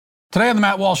Today on the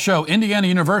Matt Walsh Show, Indiana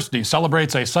University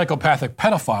celebrates a psychopathic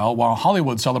pedophile while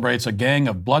Hollywood celebrates a gang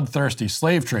of bloodthirsty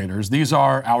slave traders. These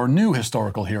are our new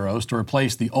historical heroes to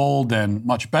replace the old and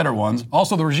much better ones.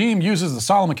 Also, the regime uses the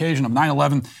solemn occasion of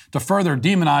 9/11 to further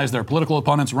demonize their political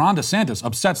opponents. Ron DeSantis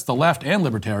upsets the left and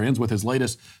libertarians with his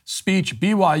latest speech.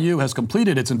 BYU has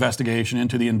completed its investigation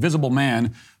into the invisible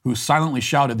man who silently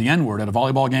shouted the N-word at a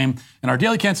volleyball game. And our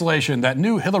daily cancellation, that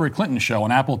new Hillary Clinton show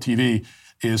on Apple TV,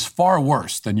 is far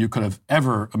worse than you could have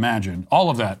ever imagined. All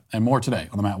of that and more today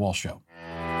on The Matt Walsh Show.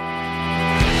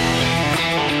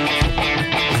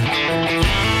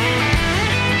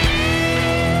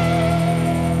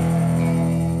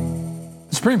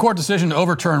 The Supreme Court decision to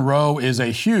overturn Roe is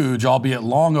a huge, albeit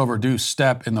long overdue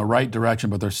step in the right direction,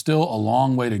 but there's still a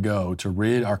long way to go to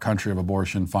rid our country of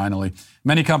abortion finally.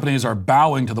 Many companies are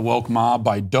bowing to the woke mob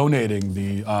by donating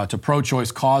to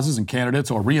pro-choice causes and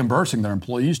candidates or reimbursing their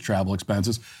employees' travel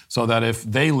expenses so that if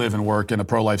they live and work in a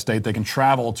pro-life state, they can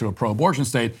travel to a pro-abortion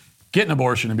state, get an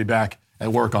abortion, and be back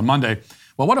at work on Monday.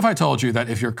 Well, what if I told you that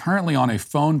if you're currently on a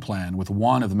phone plan with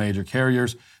one of the major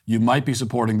carriers, you might be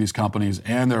supporting these companies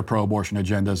and their pro-abortion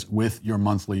agendas with your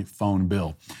monthly phone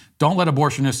bill? Don't let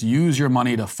abortionists use your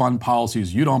money to fund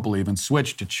policies you don't believe in.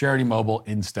 Switch to Charity Mobile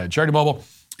instead. Charity Mobile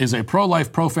is a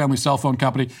pro-life, pro-family cell phone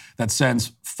company that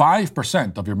sends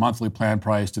 5% of your monthly plan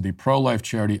price to the pro-life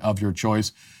charity of your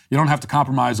choice. You don't have to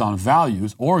compromise on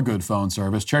values or good phone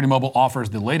service. Charity Mobile offers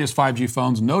the latest 5G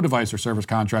phones, no device or service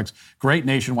contracts, great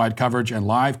nationwide coverage, and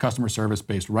live customer service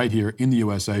based right here in the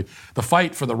USA. The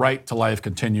fight for the right to life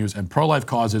continues, and pro-life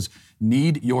causes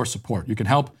need your support. You can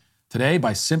help today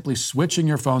by simply switching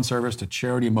your phone service to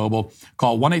Charity Mobile.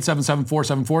 Call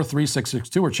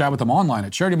 1-877-474-3662 or chat with them online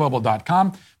at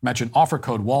CharityMobile.com. Mention offer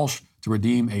code Walsh to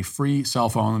redeem a free cell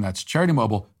phone, and that's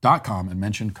CharityMobile.com, and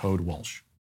mention code Walsh.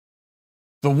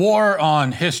 The war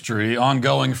on history,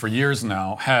 ongoing for years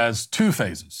now, has two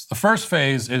phases. The first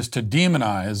phase is to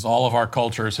demonize all of our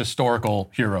culture's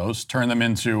historical heroes, turn them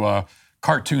into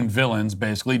cartoon villains,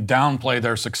 basically, downplay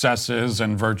their successes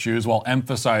and virtues while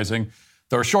emphasizing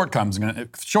their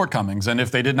shortcomings. And if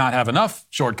they did not have enough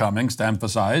shortcomings to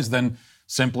emphasize, then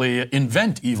simply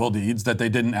invent evil deeds that they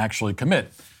didn't actually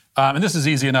commit. And this is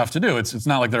easy enough to do. It's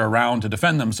not like they're around to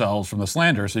defend themselves from the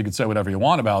slander, so you can say whatever you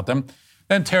want about them.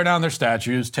 Then tear down their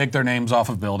statues, take their names off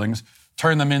of buildings,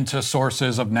 turn them into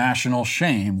sources of national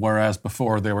shame, whereas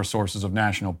before they were sources of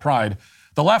national pride.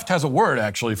 The left has a word,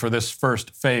 actually, for this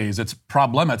first phase. It's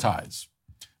problematize,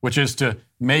 which is to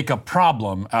make a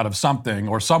problem out of something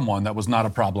or someone that was not a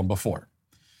problem before.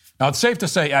 Now, it's safe to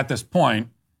say at this point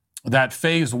that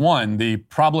phase one, the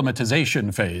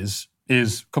problematization phase,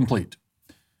 is complete.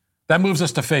 That moves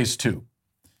us to phase two.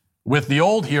 With the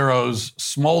old heroes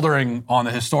smoldering on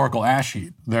the historical ash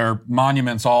heap, their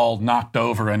monuments all knocked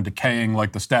over and decaying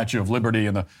like the Statue of Liberty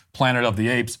and the Planet of the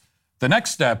Apes, the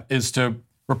next step is to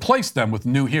replace them with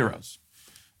new heroes.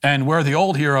 And where the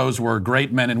old heroes were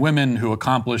great men and women who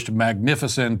accomplished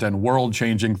magnificent and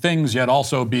world-changing things, yet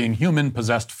also being human,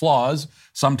 possessed flaws,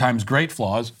 sometimes great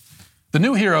flaws, the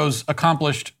new heroes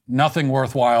accomplished nothing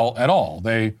worthwhile at all.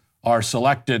 They are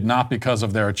selected not because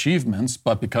of their achievements,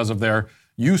 but because of their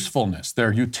usefulness, their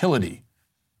utility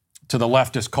to the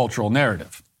leftist cultural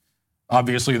narrative.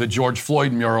 Obviously, the George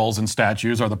Floyd murals and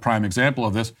statues are the prime example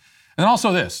of this. And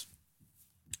also this,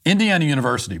 Indiana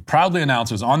University proudly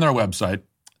announces on their website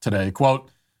today,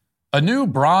 quote, a new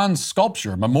bronze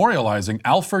sculpture memorializing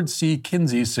Alfred C.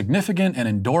 Kinsey's significant and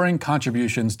enduring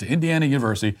contributions to Indiana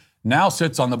University now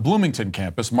sits on the Bloomington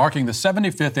campus, marking the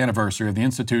 75th anniversary of the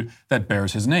institute that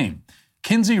bears his name.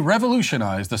 Kinsey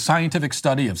revolutionized the scientific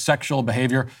study of sexual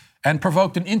behavior and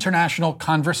provoked an international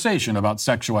conversation about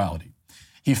sexuality.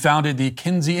 He founded the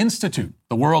Kinsey Institute,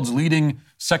 the world's leading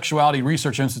sexuality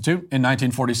research institute, in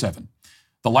 1947.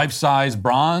 The life-size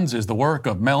bronze is the work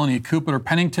of Melanie Cooper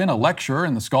Pennington, a lecturer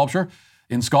in sculpture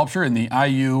in the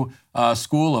IU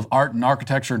School of Art and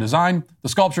Architecture and Design. The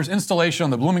sculpture's installation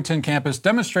on the Bloomington campus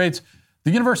demonstrates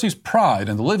the university's pride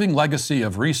in the living legacy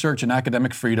of research and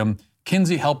academic freedom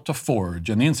Kinsey helped to forge,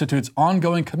 and the Institute's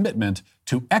ongoing commitment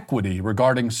to equity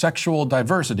regarding sexual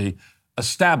diversity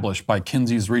established by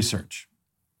Kinsey's research.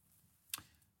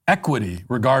 Equity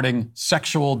regarding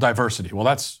sexual diversity. Well,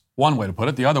 that's one way to put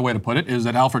it. The other way to put it is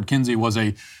that Alfred Kinsey was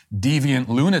a deviant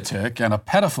lunatic and a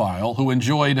pedophile who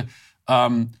enjoyed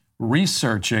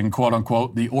researching, quote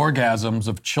unquote, the orgasms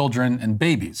of children and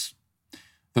babies.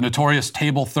 The notorious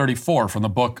Table 34 from the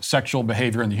book Sexual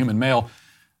Behavior in the Human Male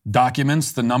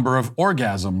documents the number of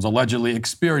orgasms allegedly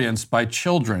experienced by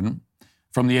children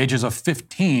from the ages of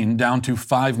 15 down to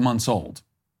 5 months old.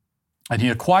 And he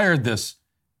acquired this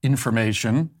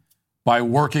information by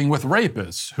working with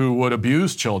rapists who would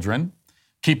abuse children,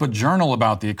 keep a journal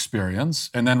about the experience,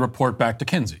 and then report back to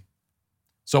Kinsey.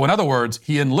 So in other words,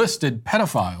 he enlisted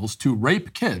pedophiles to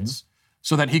rape kids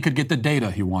so that he could get the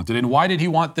data he wanted. And why did he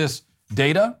want this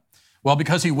data? Well,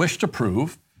 because he wished to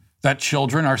prove that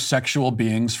children are sexual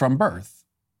beings from birth,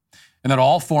 and that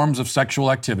all forms of sexual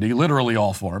activity, literally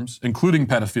all forms, including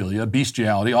pedophilia,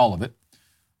 bestiality, all of it,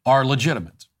 are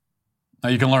legitimate. Now,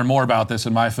 you can learn more about this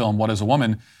in my film, What is a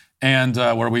Woman, and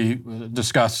where we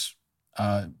discuss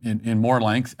in more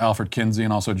length Alfred Kinsey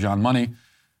and also John Money.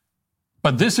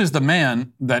 But this is the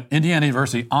man that Indiana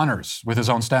University honors with his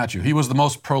own statue. He was the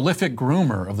most prolific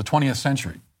groomer of the 20th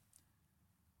century.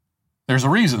 There's a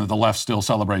reason that the left still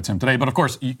celebrates him today. But of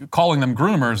course, calling them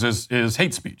groomers is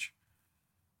hate speech.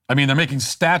 I mean, they're making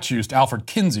statues to Alfred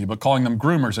Kinsey, but calling them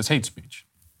groomers is hate speech.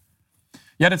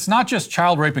 Yet it's not just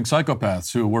child-raping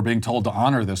psychopaths who we're being told to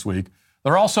honor this week.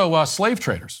 There are also slave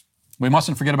traders. We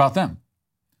mustn't forget about them.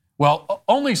 Well,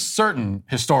 only certain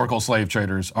historical slave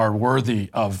traders are worthy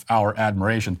of our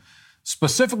admiration,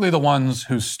 specifically the ones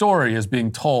whose story is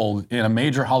being told in a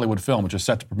major Hollywood film, which is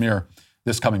set to premiere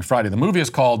this coming Friday. The movie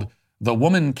is called The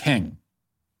Woman King.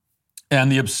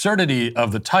 And the absurdity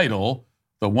of the title,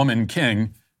 The Woman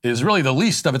King, is really the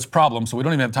least of its problems, so we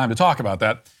don't even have time to talk about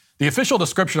that. The official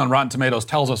description on Rotten Tomatoes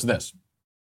tells us this.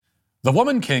 The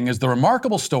Woman King is the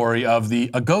remarkable story of the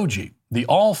Agoge, the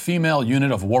all-female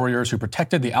unit of warriors who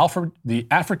protected the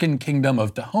African kingdom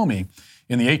of Dahomey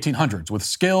in the 1800s with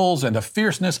skills and a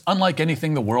fierceness unlike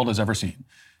anything the world has ever seen.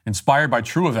 Inspired by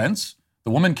true events,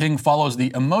 The Woman King follows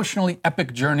the emotionally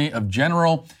epic journey of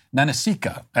General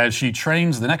Nanisika as she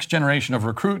trains the next generation of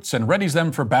recruits and readies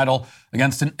them for battle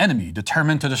against an enemy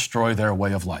determined to destroy their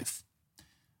way of life.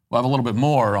 We'll have a little bit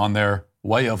more on their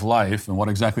way of life and what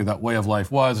exactly that way of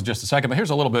life was in just a second, but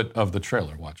here's a little bit of the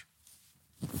trailer. Watch.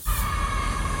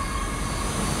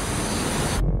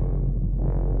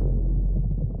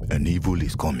 An evil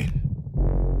is coming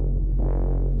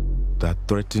that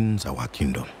threatens our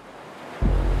kingdom,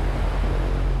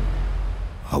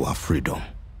 our freedom.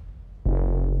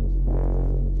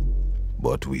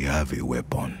 But we have a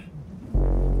weapon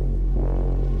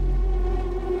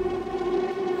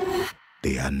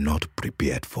they are not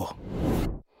prepared for.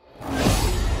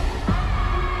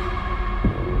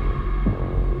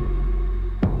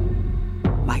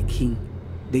 My king,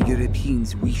 the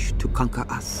Europeans wish to conquer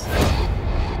us.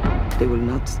 They will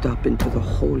not stop until the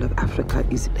whole of Africa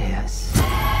is theirs.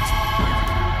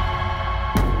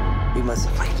 We must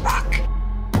fight back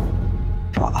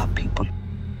for our people.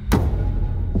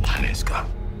 Haneska,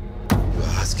 you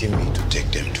are asking me to take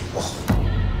them to war.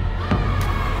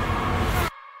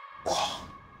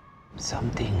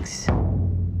 Some things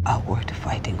are worth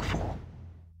fighting for.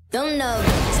 Don't know,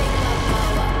 take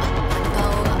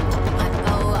my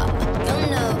power.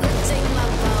 Don't know, take my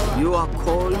power. You are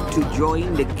called to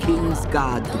join the king's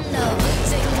guard. Don't know,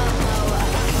 take my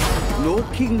power. No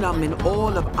kingdom in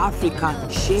all of Africa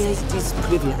shares this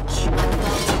privilege.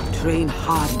 Train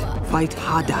hard, fight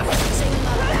harder.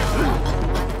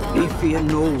 We fear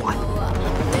no one.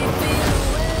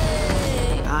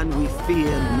 And we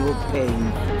fear no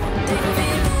pain.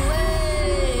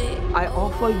 I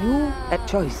offer you a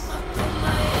choice.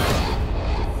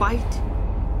 Fight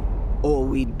or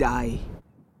we die.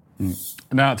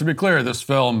 Now, to be clear, this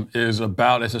film is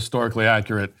about as historically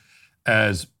accurate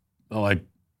as, like,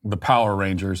 the Power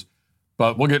Rangers,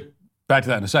 but we'll get back to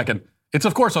that in a second. It's,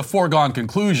 of course, a foregone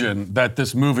conclusion that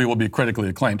this movie will be critically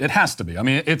acclaimed. It has to be. I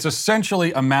mean, it's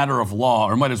essentially a matter of law,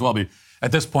 or might as well be,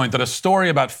 at this point, that a story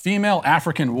about female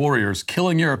African warriors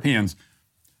killing Europeans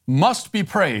must be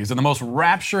praised in the most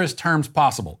rapturous terms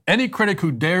possible. Any critic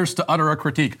who dares to utter a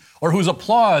critique or whose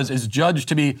applause is judged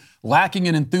to be lacking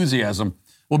in enthusiasm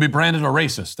will be branded a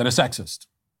racist and a sexist.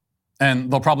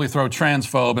 And they'll probably throw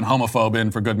transphobe and homophobe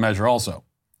in for good measure also.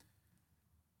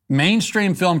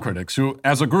 Mainstream film critics, who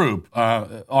as a group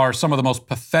are some of the most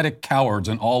pathetic cowards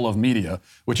in all of media,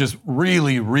 which is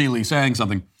really, really saying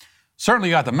something,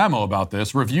 certainly got the memo about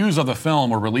this. Reviews of the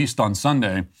film were released on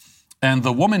Sunday, and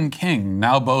The Woman King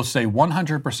now boasts a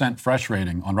 100% fresh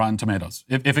rating on Rotten Tomatoes.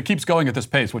 If it keeps going at this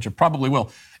pace, which it probably will,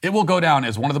 it will go down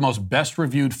as one of the most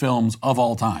best-reviewed films of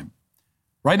all time.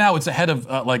 Right now, it's ahead of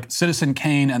like Citizen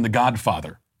Kane and The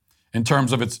Godfather in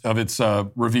terms of its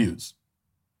reviews.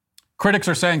 Critics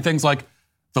are saying things like,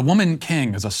 The Woman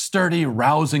King is a sturdy,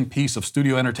 rousing piece of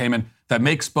studio entertainment that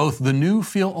makes both the new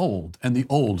feel old and the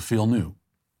old feel new.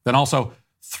 Then also,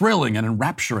 thrilling and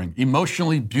enrapturing,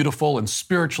 emotionally beautiful and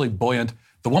spiritually buoyant,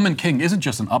 The Woman King isn't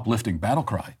just an uplifting battle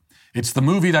cry. It's the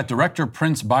movie that director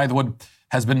Prince Bythewood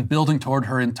has been building toward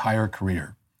her entire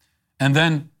career. And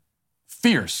then,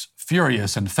 fierce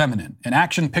furious and feminine, an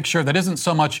action picture that isn't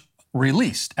so much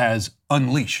released as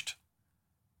unleashed.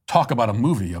 Talk about a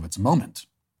movie of its moment.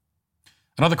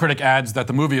 Another critic adds that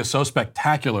the movie is so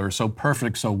spectacular, so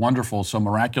perfect, so wonderful, so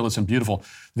miraculous and beautiful,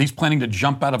 that he's planning to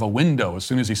jump out of a window as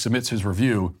soon as he submits his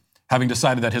review, having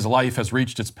decided that his life has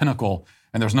reached its pinnacle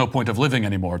and there's no point of living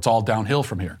anymore. It's all downhill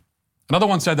from here. Another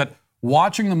one said that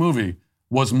watching the movie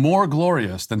was more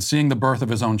glorious than seeing the birth of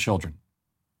his own children.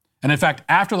 And in fact,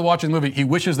 after watching the movie, he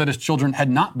wishes that his children had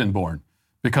not been born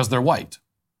because they're white.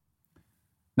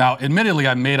 Now, admittedly,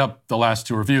 I made up the last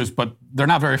two reviews, but they're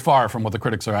not very far from what the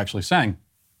critics are actually saying.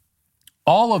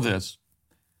 All of this,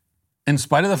 in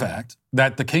spite of the fact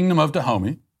that the Kingdom of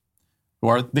Dahomey, who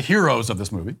are the heroes of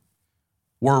this movie,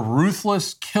 were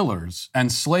ruthless killers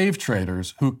and slave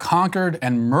traders who conquered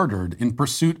and murdered in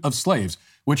pursuit of slaves,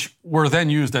 which were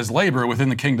then used as labor within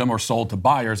the kingdom or sold to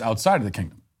buyers outside of the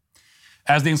kingdom.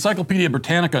 As the Encyclopedia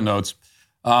Britannica notes,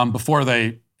 before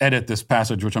they edit this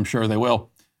passage, which I'm sure they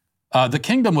will, the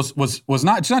kingdom was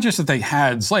not, it's not just that they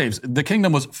had slaves, the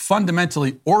kingdom was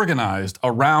fundamentally organized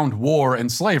around war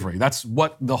and slavery. That's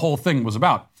what the whole thing was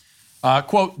about.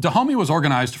 Quote, Dahomey was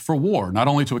organized for war, not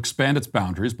only to expand its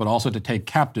boundaries, but also to take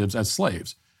captives as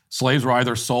slaves. Slaves were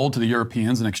either sold to the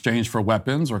Europeans in exchange for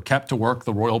weapons or kept to work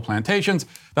the royal plantations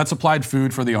that supplied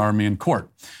food for the army and court.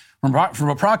 From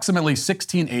approximately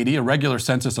 1680, a regular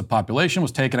census of population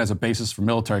was taken as a basis for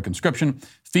military conscription.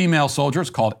 Female soldiers,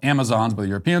 called Amazons by the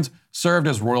Europeans, served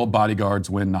as royal bodyguards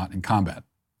when not in combat.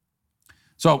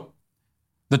 So,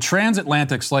 the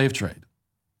transatlantic slave trade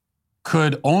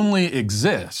could only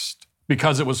exist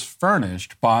because it was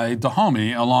furnished by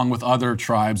Dahomey along with other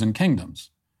tribes and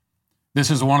kingdoms. This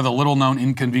is one of the little-known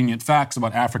inconvenient facts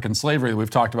about African slavery that we've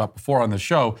talked about before on this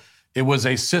show. It was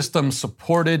a system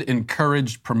supported,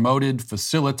 encouraged, promoted,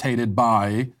 facilitated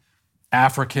by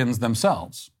Africans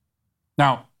themselves.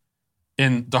 Now,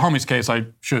 in Dahomey's case, I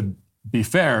should be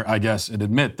fair, I guess, and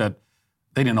admit that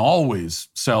they didn't always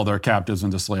sell their captives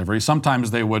into slavery.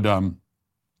 Sometimes they would,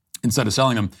 instead of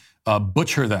selling them,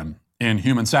 butcher them in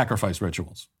human sacrifice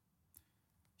rituals.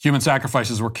 Human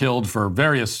sacrifices were killed for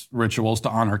various rituals to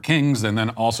honor kings, and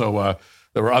then also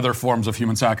there were other forms of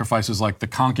human sacrifices, like the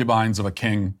concubines of a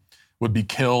king would be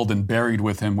killed and buried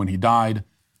with him when he died,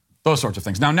 those sorts of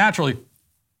things. Now, naturally,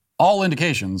 all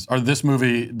indications are this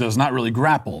movie does not really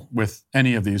grapple with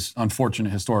any of these unfortunate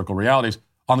historical realities.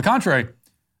 On the contrary,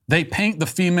 they paint the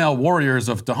female warriors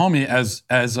of Dahomey as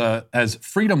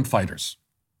freedom fighters.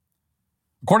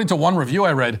 According to one review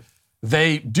I read,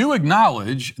 they do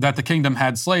acknowledge that the kingdom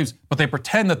had slaves, but they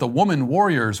pretend that the woman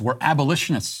warriors were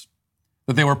abolitionists,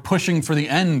 that they were pushing for the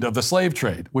end of the slave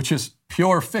trade, which is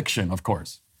pure fiction, of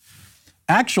course.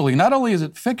 Actually, not only is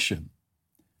it fiction,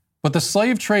 but the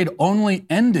slave trade only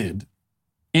ended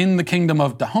in the Kingdom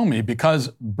of Dahomey because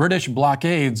British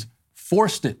blockades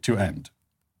forced it to end.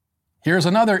 Here's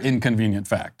another inconvenient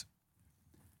fact.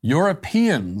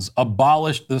 Europeans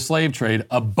abolished the slave trade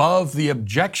above the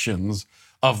objections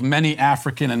of many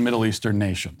African and Middle Eastern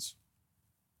nations.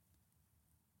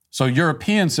 So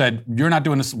Europeans said, you're not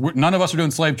doing this, none of us are doing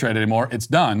slave trade anymore, it's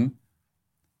done.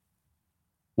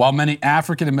 While many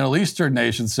African and Middle Eastern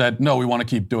nations said, no, we want to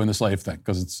keep doing the slave thing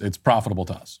because it's profitable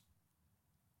to us.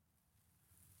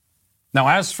 Now,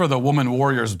 as for the woman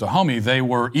warriors of Dahomey, they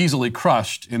were easily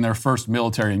crushed in their first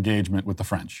military engagement with the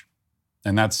French.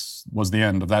 And that was the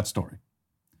end of that story.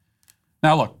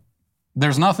 Now, look,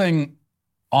 there's nothing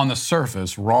on the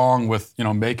surface wrong with,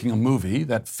 making a movie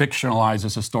that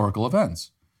fictionalizes historical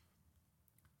events.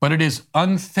 But it is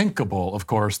unthinkable, of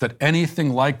course, that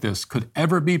anything like this could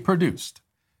ever be produced,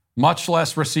 much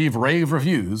less receive rave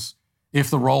reviews, if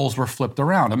the roles were flipped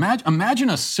around. Imagine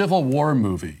a Civil War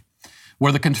movie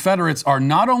where the Confederates are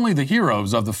not only the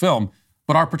heroes of the film,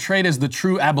 but are portrayed as the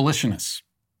true abolitionists.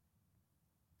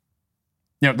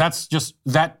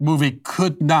 That movie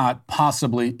could not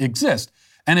possibly exist.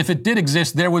 And if it did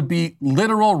exist, there would be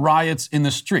literal riots in the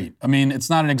street. I mean, it's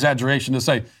not an exaggeration to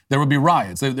say there would be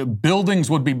riots. The buildings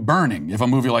would be burning if a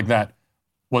movie like that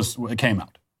came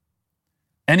out.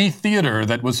 Any theater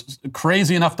that was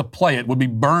crazy enough to play it would be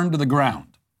burned to the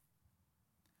ground.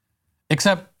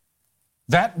 Except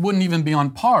that wouldn't even be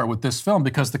on par with this film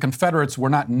because the Confederates were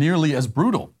not nearly as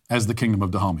brutal as the Kingdom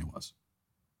of Dahomey was.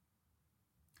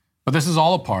 But this is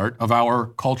all a part of our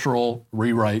cultural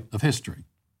rewrite of history.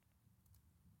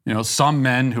 Some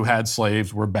men who had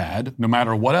slaves were bad, no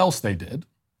matter what else they did.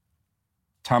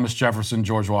 Thomas Jefferson,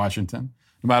 George Washington,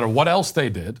 no matter what else they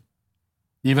did,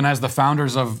 even as the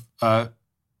founders of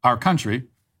our country,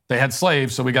 they had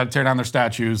slaves, so we got to tear down their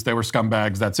statues. They were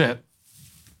scumbags, that's it.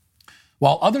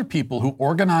 while other people who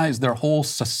organized their whole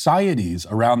societies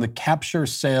around the capture,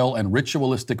 sale, and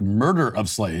ritualistic murder of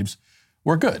slaves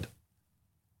were good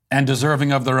and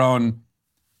deserving of their own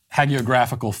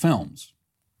hagiographical films.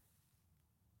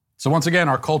 So once again,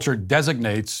 our culture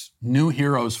designates new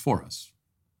heroes for us.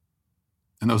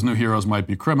 And those new heroes might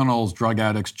be criminals, drug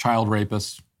addicts, child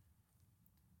rapists,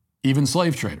 even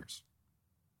slave traders.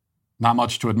 Not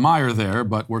much to admire there,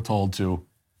 but we're told to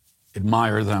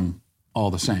admire them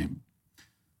all the same.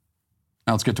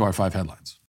 Now let's get to our 5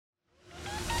 headlines.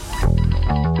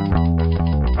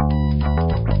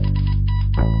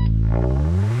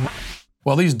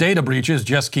 Well, these data breaches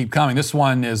just keep coming. This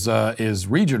one is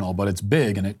regional, but it's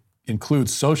big, and it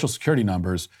includes Social Security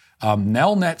numbers.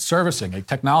 Nelnet Servicing, a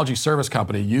technology service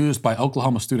company used by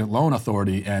Oklahoma Student Loan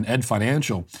Authority and Ed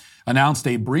Financial, announced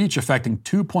a breach affecting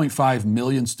 2.5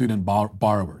 million student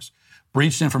borrowers.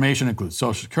 Breached information includes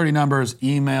Social Security numbers,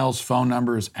 emails, phone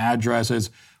numbers,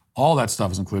 addresses. All that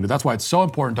stuff is included. That's why it's so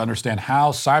important to understand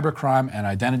how cybercrime and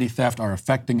identity theft are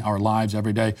affecting our lives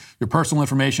every day. Your personal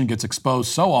information gets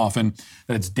exposed so often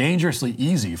that it's dangerously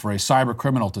easy for a cyber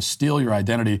criminal to steal your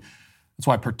identity. That's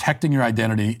why protecting your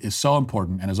identity is so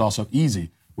important and is also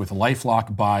easy with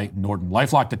LifeLock by Norton.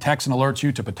 LifeLock detects and alerts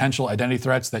you to potential identity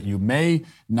threats that you may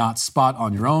not spot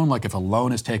on your own, like if a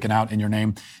loan is taken out in your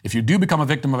name. If you do become a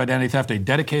victim of identity theft, a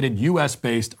dedicated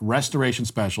U.S.-based restoration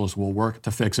specialist will work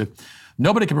to fix it.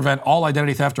 Nobody can prevent all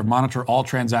identity theft or monitor all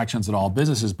transactions at all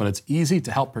businesses, but it's easy to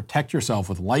help protect yourself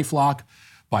with LifeLock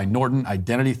by Norton.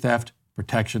 Identity theft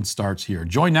protection starts here.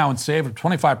 Join now and save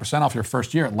 25% off your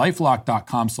first year at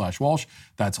LifeLock.com/Walsh.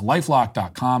 That's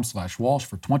LifeLock.com/Walsh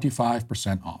for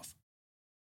 25% off.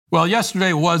 Well,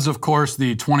 yesterday was, of course,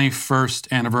 the 21st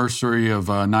anniversary of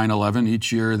 9/11.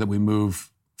 Each year that we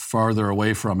move farther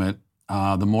away from it,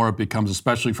 the more it becomes,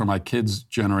 especially for my kids'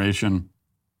 generation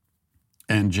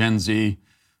and Gen Z,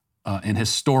 an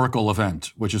historical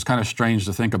event, which is kind of strange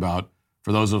to think about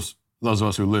for those of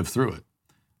us who lived through it.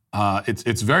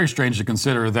 It's very strange to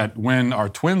consider that when our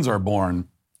twins are born,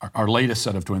 our latest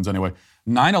set of twins anyway,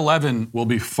 9/11 will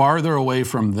be farther away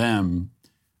from them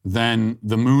than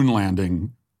the moon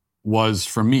landing was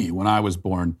for me when I was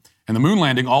born. And the moon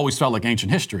landing always felt like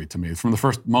ancient history to me from the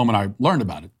first moment I learned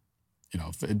about it. You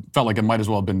know, it felt like it might as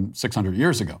well have been 600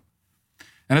 years ago.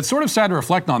 And it's sort of sad to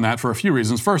reflect on that for a few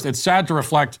reasons. First, it's sad to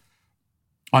reflect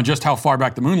on just how far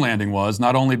back the moon landing was,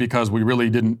 not only because we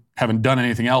really haven't done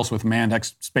anything else with manned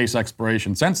space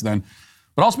exploration since then,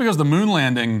 but also because the moon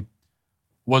landing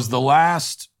was the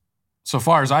last, so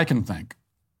far as I can think,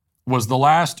 was the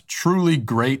last truly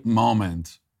great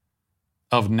moment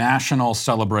of national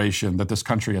celebration that this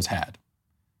country has had.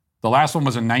 The last one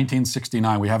was in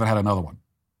 1969. We haven't had another one.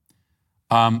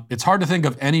 It's hard to think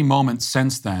of any moment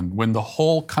since then when the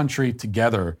whole country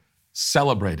together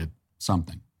celebrated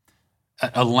something.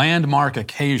 A landmark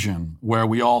occasion where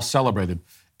we all celebrated.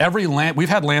 We've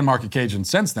had landmark occasions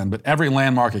since then, but every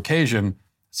landmark occasion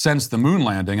since the moon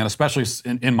landing, and especially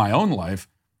in my own life,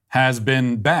 has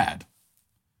been bad.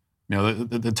 You know,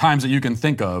 the times that you can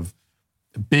think of,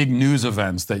 big news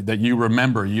events that you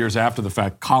remember years after the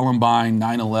fact, Columbine,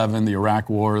 9/11, the Iraq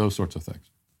War, those sorts of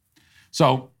things.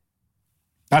 So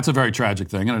that's a very tragic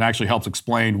thing, and it actually helps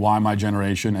explain why my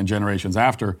generation and generations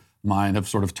after mine have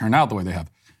sort of turned out the way they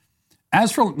have.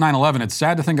 As for 9/11, it's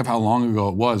sad to think of how long ago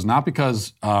it was, not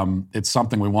because it's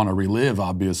something we want to relive,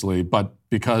 obviously, but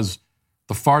because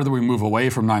the farther we move away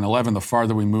from 9/11, the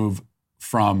farther we move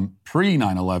from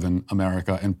pre-9/11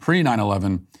 America, and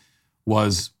pre-9/11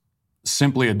 was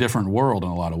simply a different world in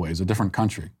a lot of ways, a different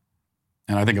country,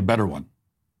 and I think a better one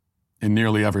in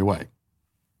nearly every way.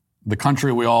 The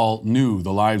country we all knew,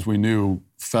 the lives we knew,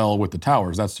 fell with the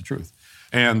towers. That's the truth.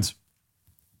 And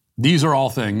these are all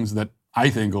things that I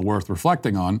think are worth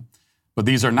reflecting on, but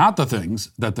these are not the things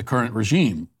that the current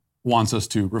regime wants us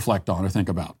to reflect on or think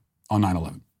about on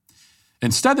 9/11.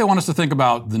 Instead, they want us to think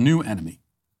about the new enemy,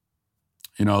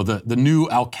 you know, the new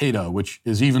Al-Qaeda, which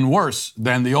is even worse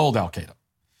than the old Al-Qaeda.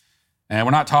 And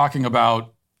we're not talking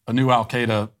about a new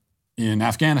Al-Qaeda in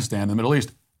Afghanistan, the Middle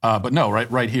East, but no,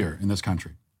 right here in this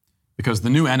country. Because the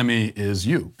new enemy is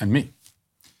you and me.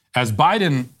 As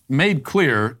Biden made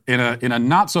clear in a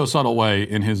not so subtle way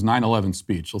in his 9/11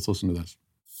 speech. Let's listen to this.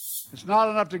 It's not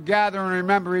enough to gather and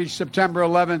remember each September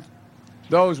 11th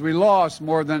those we lost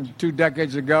more than 2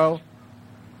 decades ago,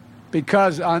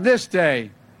 because on this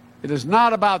day, it is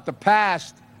not about the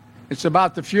past, it's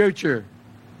about the future.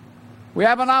 We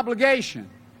have an obligation,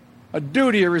 a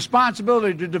duty, a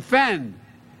responsibility to defend,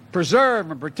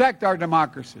 preserve, and protect our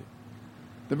democracy.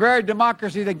 The very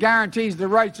democracy that guarantees the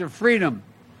rights of freedom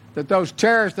that those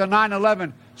terrorists of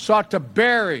 9/11 sought to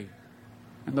bury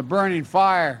and the burning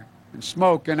fire and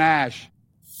smoke and ash.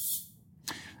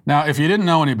 Now, if you didn't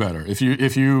know any better, if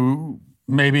you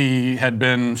maybe had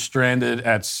been stranded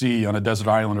at sea on a desert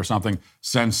island or something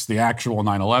since the actual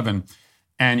 9/11,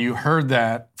 and you heard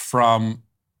that from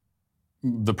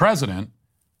the president,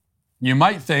 you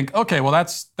might think, okay, well,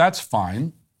 that's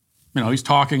fine. You know, he's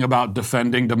talking about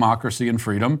defending democracy and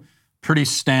freedom. Pretty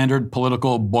standard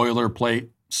political boilerplate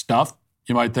stuff,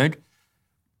 you might think.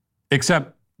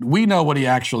 Except we know what he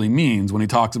actually means when he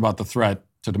talks about the threat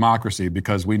to democracy,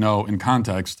 because we know in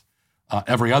context,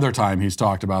 every other time he's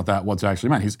talked about that, what's actually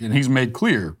meant. He's made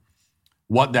clear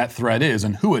what that threat is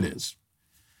and who it is.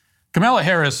 Kamala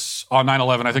Harris on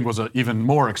 9/11, I think, was even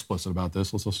more explicit about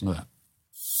this. Let's listen to that.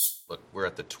 Look, we're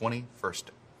at the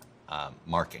 21st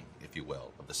marking, if you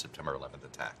will, of the September 11th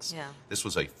attacks. Yeah. This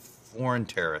was a foreign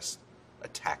terrorist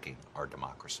attacking our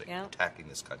democracy, attacking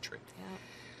this country. Yeah.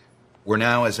 We're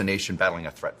now, as a nation, battling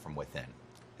a threat from within.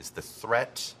 Is the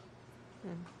threat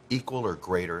equal or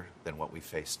greater than what we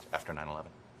faced after 9/11?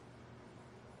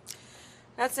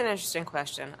 That's an interesting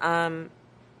question.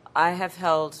 I have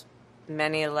held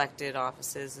many elected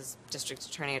offices as district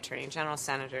attorney, attorney general,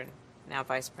 senator, now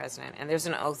vice president, and there's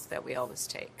an oath that we always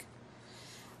take,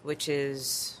 which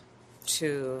is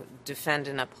to defend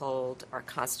and uphold our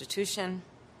Constitution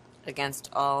against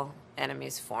all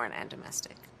enemies, foreign and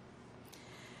domestic.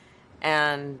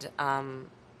 And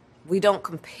we don't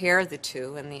compare the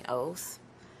two in the oath,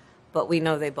 but we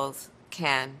know they both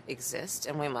can exist,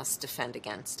 and we must defend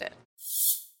against it.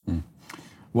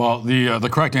 Well, the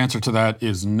correct answer to that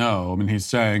is no. I mean, he's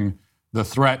saying the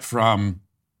threat from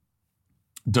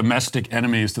domestic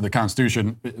enemies to the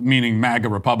Constitution, meaning MAGA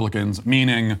Republicans,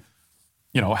 meaning,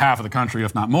 half of the country,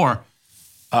 if not more,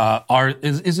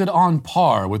 is it on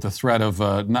par with the threat of,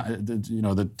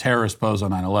 the terrorist pose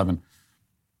on 9/11?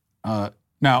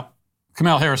 Now,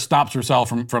 Kamala Harris stops herself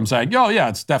from saying, oh, yeah,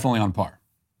 it's definitely on par.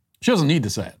 She doesn't need to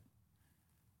say it,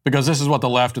 because this is what the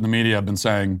left and the media have been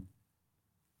saying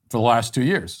for the last 2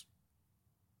 years,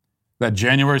 that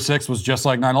January 6th was just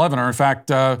like 9/11, or in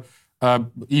fact,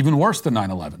 even worse than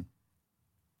 9/11.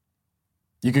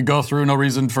 You could go through, no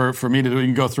reason for me to do it. You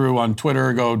can go through on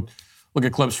Twitter, go look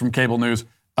at clips from cable news,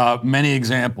 many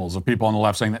examples of people on the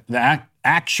left saying that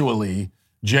actually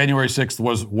January 6th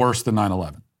was worse than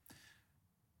 9/11.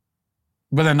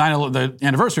 But then the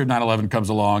anniversary of 9/11 comes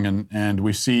along, and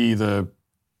we see the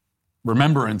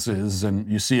remembrances,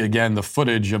 and you see again the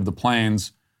footage of the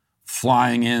planes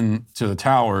flying into the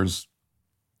towers.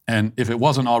 And if it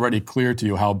wasn't already clear to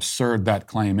you how absurd that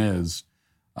claim is,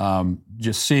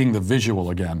 just seeing the visual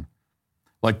again,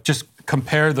 like just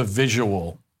compare the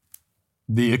visual,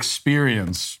 the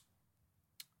experience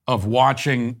of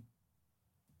watching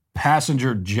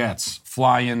passenger jets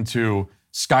fly into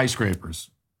skyscrapers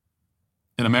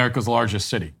in America's largest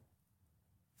city.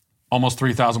 Almost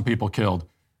 3,000 people killed.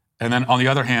 And then on the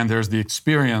other hand, there's the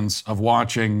experience of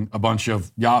watching a bunch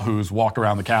of yahoos walk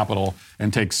around the Capitol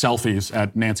and take selfies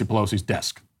at Nancy Pelosi's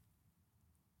desk.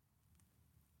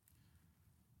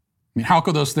 I mean, how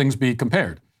could those things be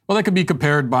compared? Well, they could be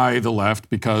compared by the left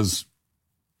because,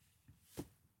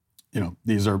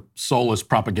 these are soulless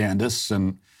propagandists,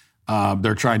 and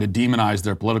they're trying to demonize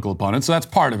their political opponents. So that's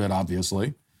part of it,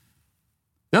 obviously.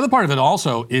 The other part of it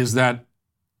also is that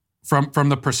from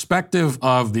the perspective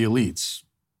of the elites,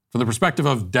 from the perspective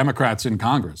of Democrats in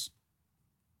Congress,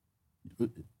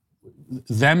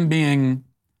 them being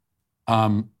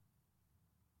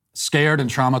scared and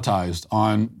traumatized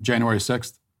on January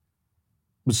 6th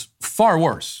was far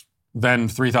worse than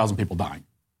 3,000 people dying.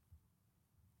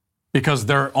 Because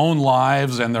their own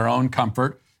lives and their own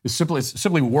comfort is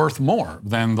simply worth more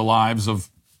than the lives of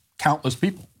countless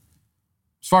people.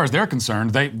 As far as they're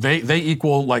concerned, they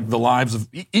equal, like, the lives of,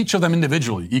 each of them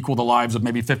individually equal the lives of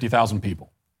maybe 50,000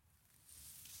 people.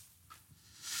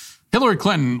 Hillary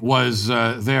Clinton was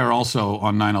there also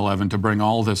on 9/11 to bring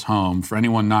all this home. For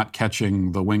anyone not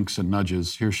catching the winks and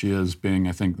nudges, here she is being,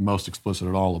 I think, the most explicit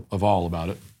of all about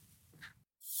it.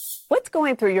 What's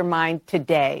going through your mind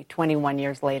today, 21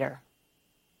 years later?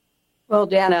 Well,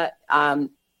 Dana,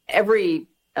 every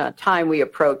time we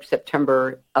approach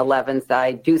September 11th,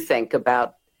 I do think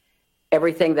about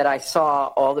everything that I saw,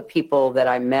 all the people that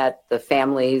I met, the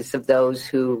families of those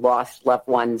who lost loved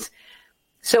ones.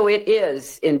 So it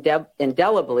is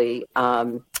indelibly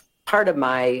part of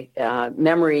my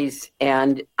memories,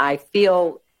 and I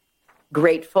feel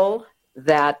grateful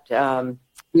that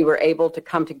we were able to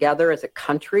come together as a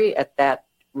country at that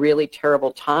really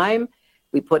terrible time.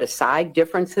 We put aside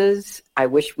differences. I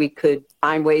wish we could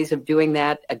find ways of doing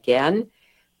that again.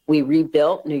 We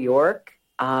rebuilt New York.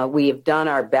 We have done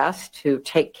our best to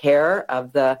take care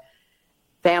of the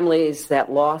families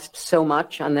that lost so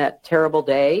much on that terrible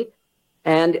day.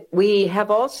 And we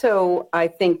have also, I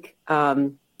think,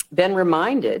 been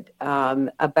reminded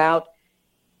about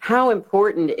how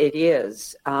important it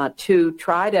is to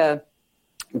try to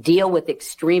deal with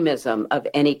extremism of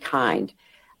any kind,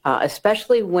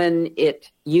 especially when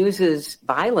it uses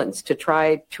violence to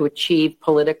try to achieve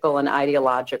political and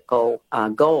ideological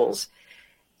goals.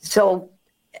 So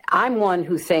I'm one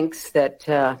who thinks that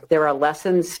there are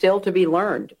lessons still to be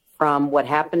learned from what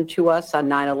happened to us on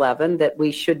 9/11 that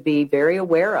we should be very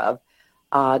aware of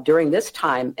during this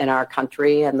time in our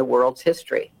country and the world's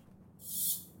history.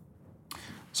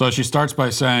 So she starts by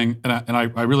saying, and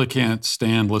I really can't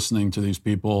stand listening to these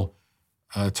people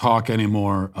talk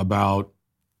anymore about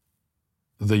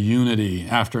the unity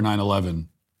after 9/11.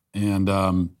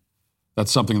 And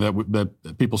that's something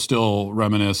that people still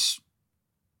reminisce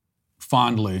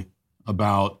fondly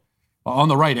about on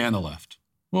the right and the left.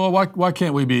 Well, why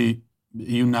can't we be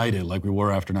united like we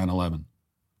were after 9/11?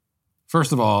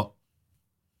 First of all,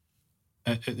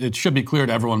 it should be clear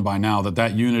to everyone by now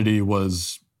that unity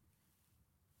was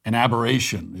an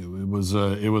aberration.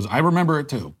 It was. I remember it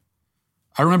too.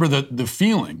 I remember the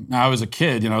feeling. Now I was a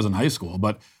kid, I was in high school,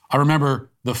 but I remember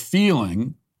the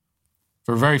feeling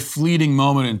for a very fleeting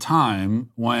moment in time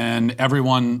when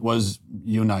everyone was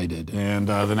united, and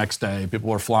the next day people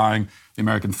were flying the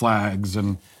American flags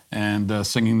and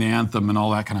singing the anthem and all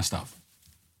that kind of stuff.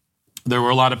 There were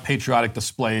a lot of patriotic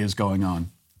displays going on.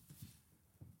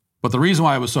 But the reason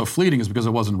why it was so fleeting is because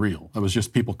it wasn't real. It was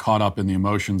just people caught up in the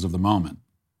emotions of the moment.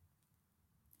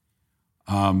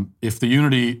 If the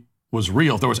unity was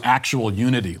real, if there was actual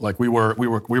unity, like we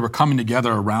were coming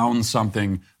together around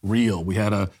something real. We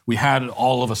had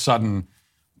all of a sudden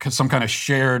some kind of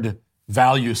shared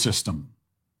value system.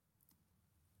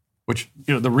 Which,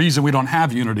 the reason we don't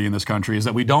have unity in this country is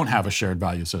that we don't have a shared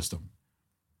value system.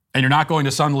 And you're not going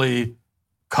to suddenly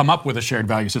come up with a shared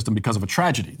value system because of a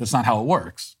tragedy. That's not how it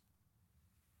works.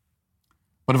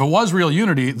 But if it was real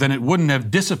unity, then it wouldn't have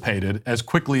dissipated as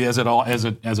quickly as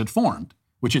it formed,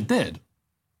 which it did.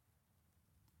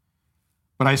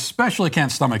 But I especially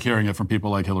can't stomach hearing it from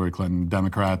people like Hillary Clinton,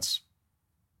 Democrats.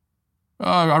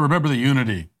 I remember the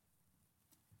unity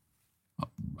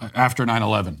after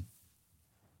 9/11.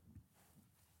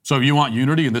 So you want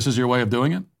unity and this is your way of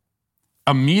doing it?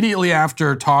 Immediately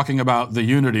after talking about the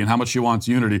unity and how much she wants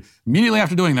unity, immediately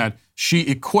after doing that, she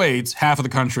equates half of the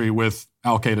country with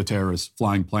al-Qaeda terrorists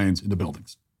flying planes into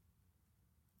buildings.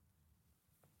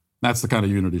 That's the kind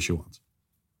of unity she wants.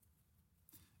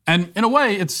 And in a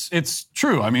way, it's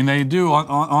true. I mean, they do,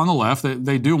 on the left,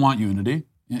 they do want unity,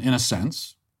 in a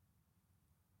sense.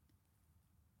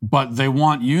 But they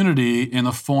want unity in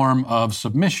the form of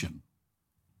submission.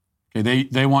 Okay,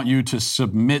 they want you to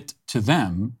submit to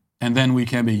them, and then we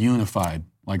can be unified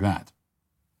like that.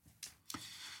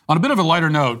 On a bit of a lighter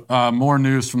note, more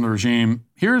news from the regime.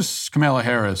 Here's Kamala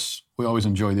Harris. We always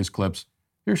enjoy these clips.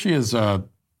 Here she is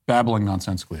babbling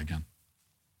nonsensically again.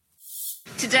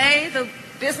 Today, the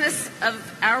business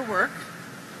of our work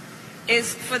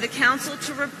is for the Council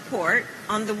to report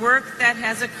on the work that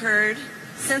has occurred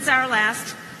since our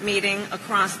last meeting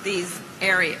across these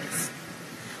areas.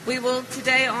 We will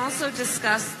today also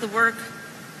discuss the work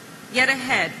yet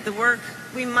ahead, the work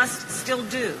we must still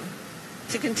do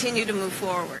to continue to move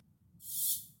forward.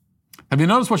 Have you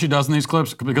noticed what she does in these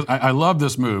clips? Because I love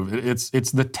this move. It's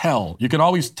the tell. You can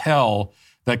always tell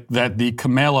that the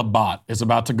Kamala bot is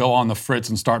about to go on the fritz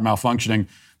and start malfunctioning,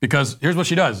 because here's what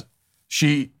she does.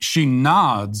 She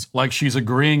nods like she's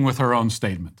agreeing with her own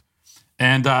statement.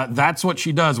 And that's what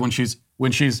she does when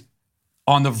she's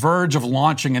on the verge of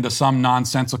launching into some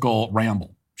nonsensical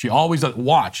ramble. She always does.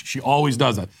 Watch. She always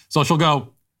does that. So she'll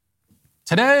go,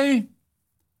 today,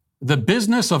 the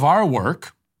business of our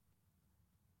work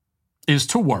is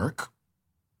to work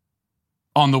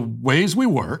on the ways we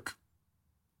work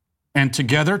and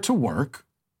together to work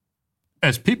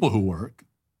as people who work.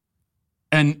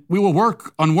 And we will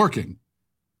work on working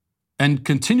and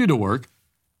continue to work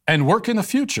and work in the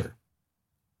future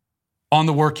on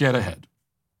the work yet ahead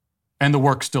and the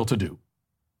work still to do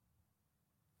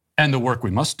and the work we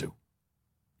must do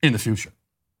in the future.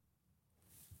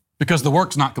 Because the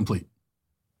work's not complete.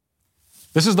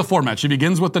 This is the format. She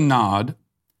begins with the nod,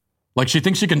 like she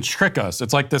thinks she can trick us.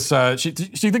 It's like this, she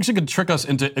thinks she can trick us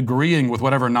into agreeing with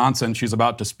whatever nonsense she's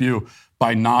about to spew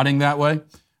by nodding that way,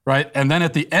 right? And then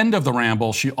at the end of the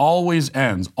ramble, she always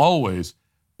ends,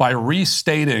 by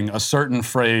restating a certain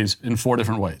phrase in 4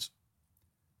 different ways.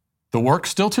 The work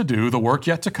still to do, the work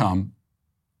yet to come,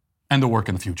 and the work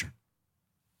in the future.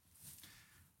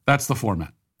 That's the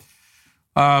format.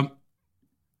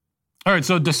 All right,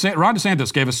 so Ron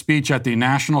DeSantis gave a speech at the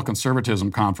National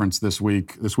Conservatism Conference this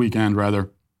weekend.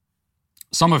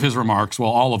 Some of his remarks, well,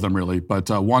 all of them really, but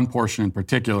one portion in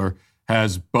particular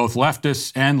has both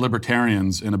leftists and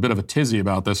libertarians in a bit of a tizzy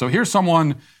about this. So here's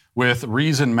someone with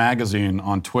Reason Magazine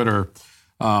on Twitter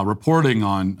reporting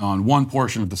on one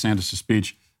portion of DeSantis'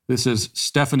 speech. This is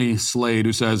Stephanie Slade,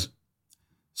 who says,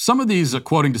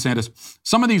 quoting DeSantis,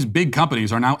 some of these big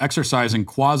companies are now exercising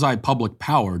quasi-public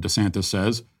power, DeSantis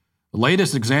says. The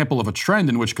latest example of a trend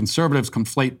in which conservatives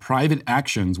conflate private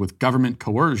actions with government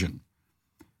coercion.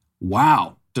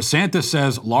 Wow. DeSantis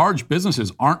says large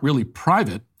businesses aren't really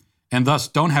private and thus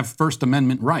don't have First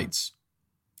Amendment rights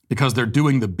because they're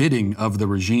doing the bidding of the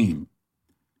regime.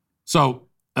 So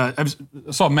I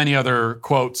saw many other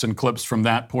quotes and clips from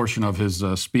that portion of his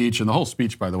speech, and the whole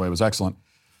speech, by the way, was excellent.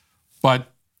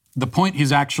 But the point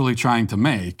he's actually trying to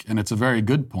make, and it's a very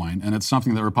good point, and it's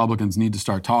something that Republicans need to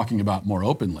start talking about more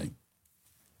openly.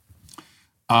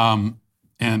 And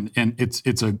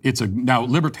it's a now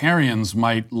libertarians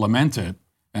might lament it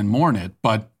and mourn it,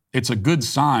 but it's a good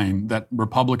sign that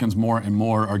Republicans more and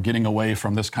more are getting away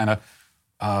from this kind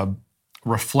of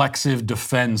reflexive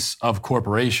defense of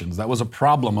corporations. That was a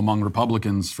problem among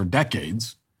Republicans for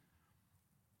decades.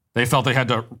 They felt they had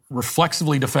to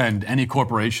reflexively defend any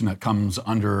corporation that comes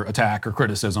under attack or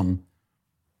criticism,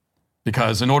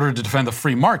 because in order to defend the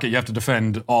free market, you have to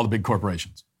defend all the big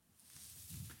corporations.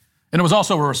 And it was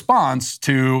also a response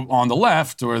to, on the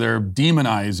left, where they're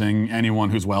demonizing anyone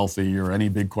who's wealthy or any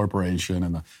big corporation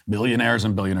and the millionaires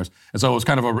and billionaires. And so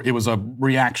it was a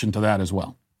reaction to that as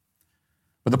well.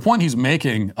 But the point he's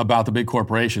making about the big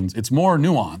corporations, it's more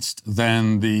nuanced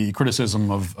than the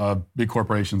criticism of big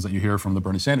corporations that you hear from the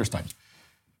Bernie Sanders types.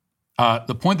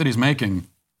 The point that he's making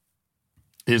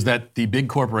is that the big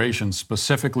corporations,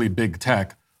 specifically big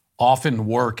tech, often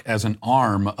work as an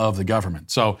arm of the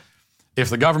government. So if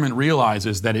the government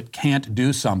realizes that it can't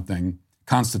do something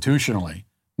constitutionally,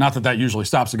 not that that usually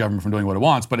stops the government from doing what it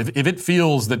wants, but if it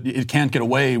feels that it can't get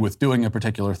away with doing a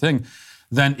particular thing,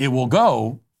 then it will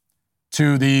go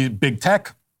to the big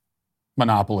tech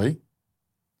monopoly,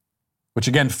 which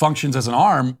again functions as an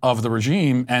arm of the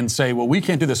regime, and say, well, we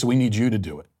can't do this, so we need you to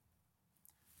do it.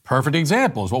 Perfect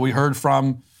example is what we heard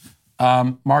from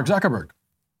Mark Zuckerberg.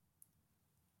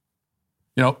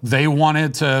 You know, they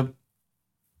wanted to,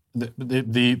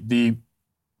 the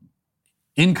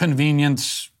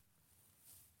inconvenience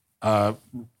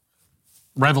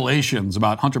revelations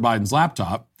about Hunter Biden's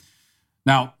laptop.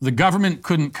 Now, the government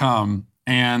couldn't come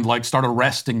and start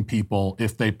arresting people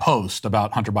if they post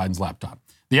about Hunter Biden's laptop.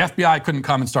 The FBI couldn't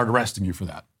come and start arresting you for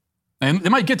that. And they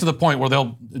might get to the point where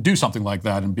they'll do something like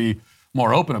that and be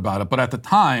more open about it. But at the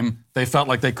time, they felt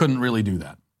like they couldn't really do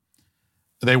that.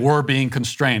 They were being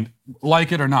constrained,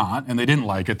 like it or not, and they didn't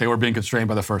like it. They were being constrained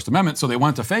by the First Amendment. So they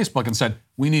went to Facebook and said,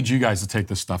 we need you guys to take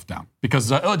this stuff down.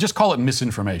 Because just call it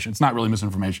misinformation. It's not really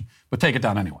misinformation, but take it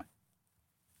down anyway.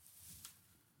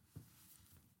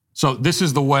 So this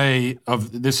is the way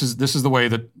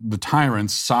that the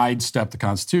tyrants sidestep the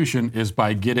Constitution, is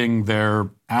by getting their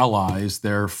allies,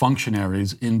 their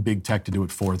functionaries in big tech to do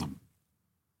it for them.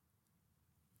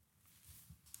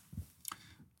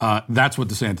 That's what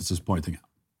DeSantis is pointing out.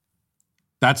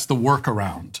 That's the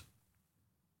workaround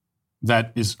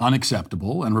that is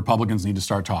unacceptable, and Republicans need to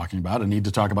start talking about, and need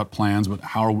to talk about plans. But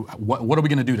what are we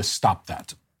going to do to stop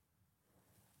that?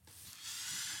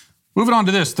 Moving on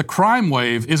to this, the crime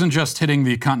wave isn't just hitting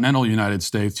the continental United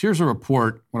States. Here's a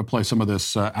report. I want to play some of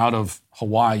this out of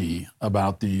Hawaii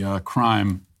about the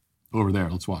crime over there.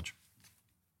 Let's watch.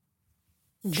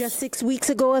 Just 6 weeks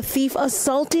ago, a thief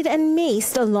assaulted and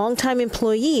maced a longtime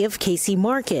employee of Casey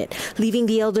Market, leaving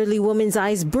the elderly woman's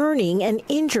eyes burning and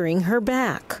injuring her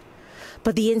back.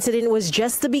 But the incident was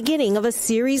just the beginning of a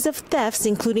series of thefts,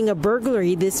 including a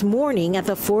burglary this morning at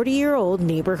the 40-year-old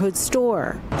neighborhood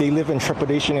store. They live in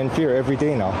trepidation and fear every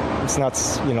day now. It's not,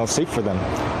 safe for them.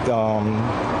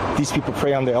 These people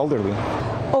prey on the elderly.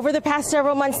 Over the past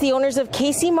several months, the owners of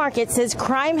Casey Market says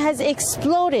crime has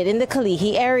exploded in the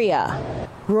Kalihi area.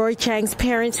 Roy Chang's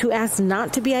parents, who asked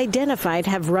not to be identified,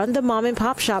 have run the mom and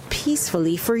pop shop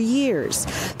peacefully for years.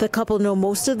 The couple know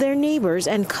most of their neighbors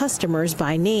and customers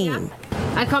by name.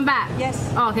 I come back?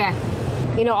 Yes. Oh, okay.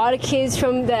 All the kids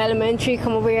from the elementary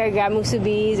come over here, grab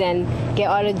musubis and get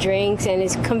all the drinks, and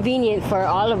it's convenient for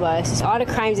all of us. All the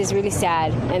crimes is really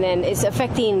sad, and then it's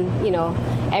affecting,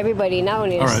 everybody, not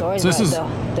only the stores,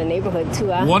 but the neighborhood too.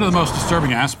 One of the most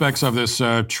disturbing aspects of this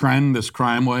trend, this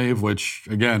crime wave, which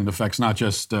again affects not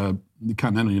just the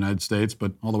continental United States,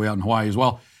 but all the way out in Hawaii as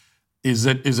well, is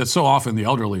that so often the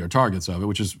elderly are targets of it,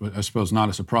 which is, I suppose, not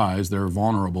a surprise. They're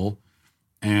vulnerable.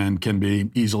 and can be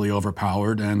easily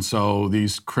overpowered. And so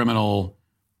these criminal,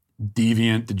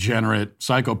 deviant, degenerate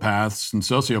psychopaths and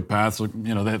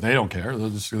sociopaths, they don't care.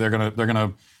 They're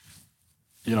gonna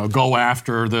go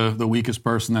after the weakest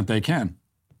person that they can.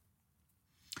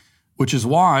 Which is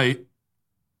why,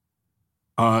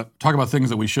 talk about things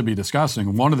that we should be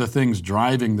discussing. One of the things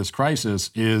driving this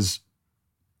crisis is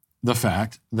the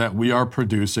fact that we are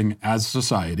producing, as a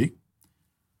society,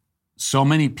 so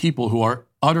many people who are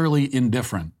utterly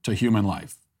indifferent to human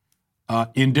life,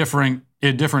 indifferent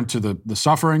to the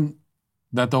suffering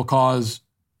that they'll cause,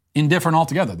 indifferent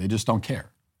altogether. They just don't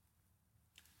care.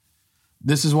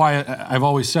 This is why I've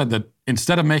always said that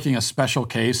instead of making a special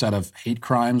case out of hate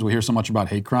crimes, we hear so much about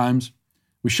hate crimes,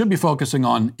 we should be focusing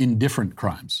on indifferent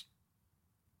crimes.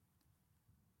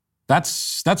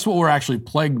 That's what we're actually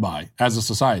plagued by as a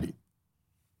society.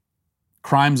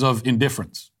 Crimes of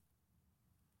indifference.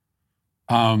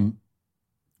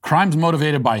 Crimes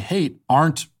motivated by hate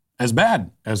aren't as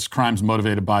bad as crimes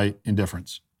motivated by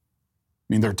indifference.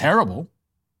 I mean, they're terrible.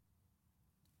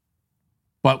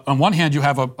 But on one hand, you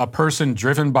have a person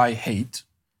driven by hate.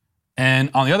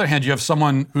 And on the other hand, you have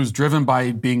someone who's driven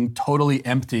by being totally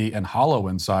empty and hollow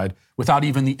inside without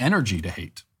even the energy to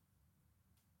hate.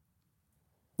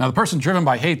 Now, the person driven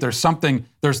by hate, there's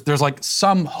like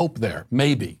some hope there,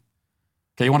 maybe.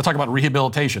 Okay, you want to talk about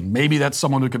rehabilitation. Maybe that's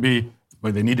someone who could be,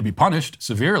 they need to be punished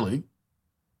severely.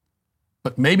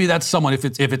 But maybe that's someone, if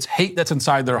it's hate that's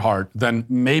inside their heart, then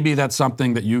maybe that's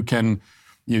something that you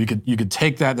could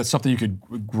take that's something you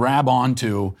could grab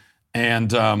onto,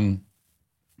 and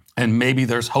maybe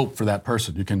there's hope for that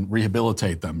person. You can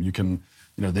rehabilitate them. You can,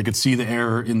 they could see the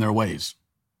error in their ways.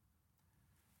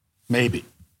 Maybe.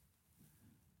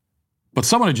 But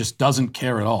someone who just doesn't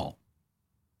care at all.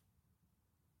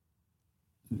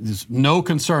 There's no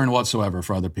concern whatsoever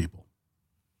for other people.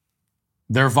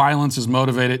 Their violence is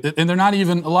motivated, and they're not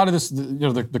even, a lot of this,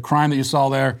 the crime that you saw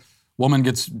there,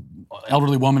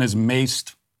 elderly woman is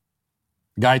maced.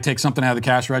 The guy takes something out of the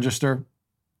cash register.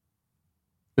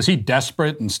 Is he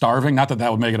desperate and starving? Not that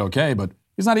that would make it okay, but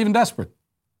he's not even desperate.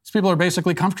 These people are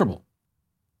basically comfortable.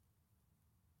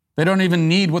 They don't even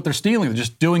need what they're stealing. They're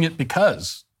just doing it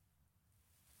because.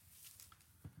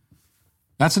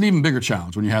 That's an even bigger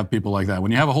challenge when you have people like that.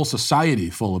 When you have a whole society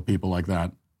full of people like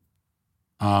that,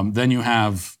 then you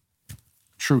have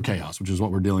true chaos, which is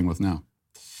what we're dealing with now.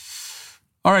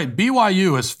 All right,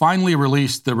 BYU has finally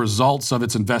released the results of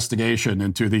its investigation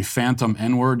into the phantom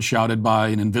N-word shouted by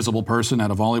an invisible person at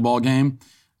a volleyball game.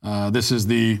 This is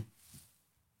the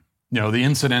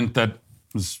incident that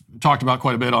was talked about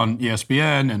quite a bit on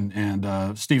ESPN,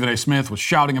 and Stephen A. Smith was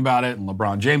shouting about it, and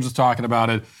LeBron James was talking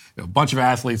about it. A bunch of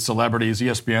athletes, celebrities,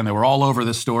 ESPN, they were all over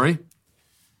this story.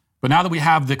 But now that we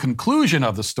have the conclusion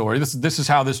of the story, this is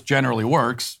how this generally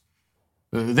works.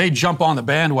 They jump on the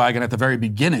bandwagon at the very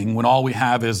beginning when all we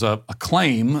have is a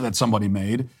claim that somebody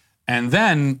made. And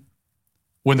then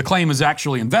when the claim is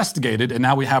actually investigated and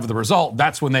now we have the result,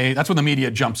 that's when the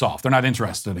media jumps off. They're not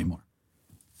interested anymore.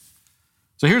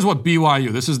 So here's what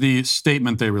BYU, this is the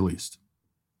statement they released.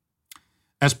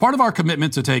 As part of our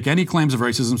commitment to take any claims of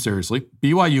racism seriously,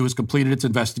 BYU has completed its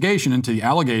investigation into the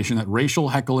allegation that racial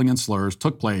heckling and slurs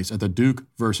took place at the Duke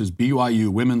versus BYU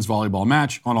women's volleyball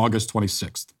match on August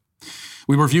 26th.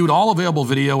 We reviewed all available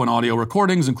video and audio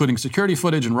recordings, including security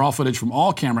footage and raw footage from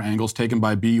all camera angles taken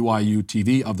by BYU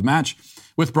TV of the match,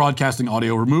 with broadcasting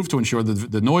audio removed to ensure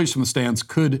that the noise from the stands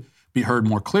could be heard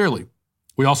more clearly.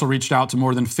 We also reached out to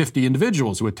more than 50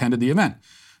 individuals who attended the event.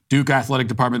 Duke Athletic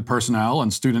Department personnel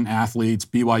and student athletes,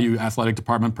 BYU Athletic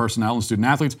Department personnel and student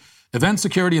athletes, event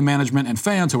security and management, and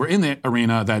fans who were in the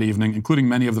arena that evening, including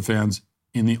many of the fans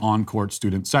in the on-court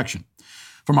student section.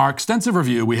 From our extensive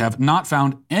review, we have not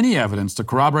found any evidence to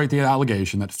corroborate the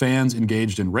allegation that fans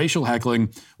engaged in racial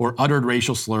heckling or uttered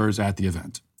racial slurs at the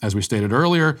event. As we stated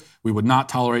earlier, we would not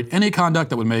tolerate any conduct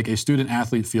that would make a student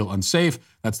athlete feel unsafe.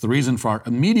 That's the reason for our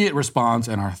immediate response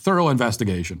and our thorough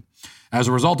investigation. As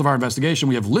a result of our investigation,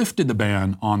 we have lifted the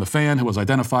ban on the fan who was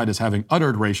identified as having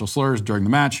uttered racial slurs during the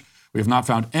match. We have not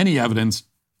found any evidence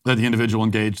that the individual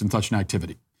engaged in such an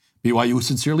activity. BYU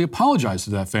sincerely apologizes to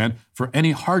that fan for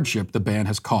any hardship the ban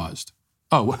has caused.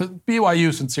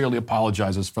 BYU sincerely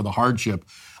apologizes for the hardship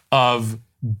of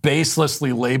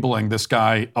baselessly labeling this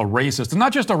guy a racist. And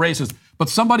not just a racist, but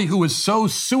somebody who is so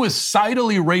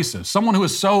suicidally racist, someone who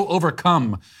is so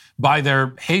overcome by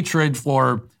their hatred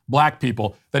for black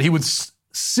people that he would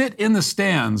sit in the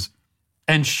stands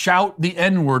and shout the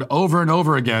N-word over and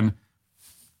over again,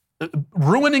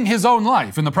 ruining his own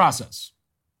life in the process.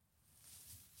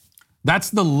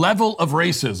 That's the level of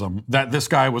racism that this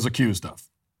guy was accused of.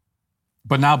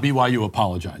 But now BYU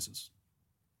apologizes.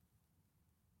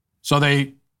 So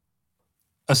they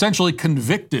essentially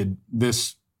convicted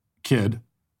this kid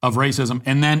of racism,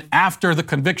 and then after the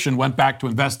conviction went back to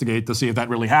investigate to see if that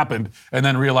really happened, and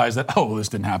then realized that, oh, this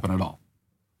didn't happen at all.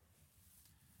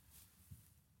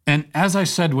 And as I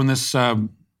said when this,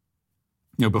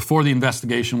 before the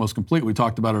investigation was complete, we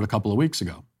talked about it a couple of weeks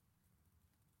ago.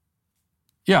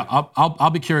 Yeah, I'll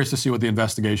be curious to see what the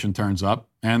investigation turns up,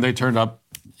 and they turned up,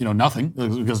 nothing,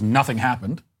 because nothing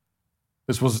happened.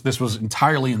 This was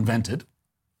entirely invented.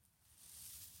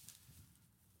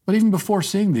 But even before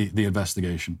seeing the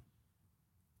investigation,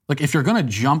 like if you're going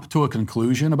to jump to a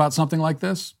conclusion about something like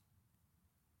this,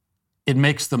 it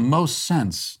makes the most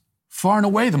sense, far and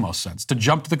away the most sense, to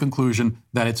jump to the conclusion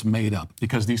that it's made up,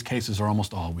 because these cases are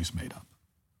almost always made up.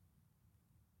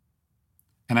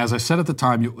 And as I said at the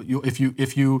time, if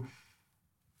you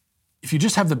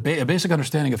just have a basic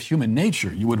understanding of human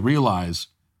nature, you would realize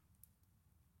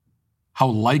how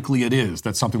likely it is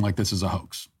that something like this is a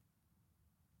hoax.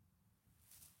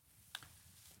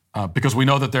 Because we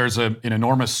know that there's an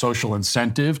enormous social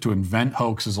incentive to invent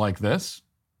hoaxes like this.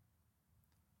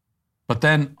 But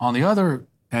then on the other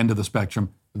end of the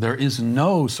spectrum, there is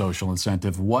no social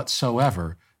incentive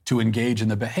whatsoever to engage in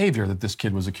the behavior that this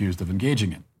kid was accused of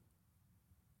engaging in.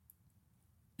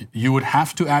 You would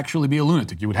have to actually be a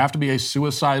lunatic. You would have to be a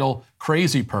suicidal,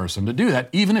 crazy person to do that,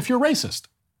 even if you're racist.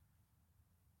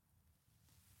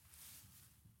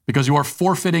 Because you are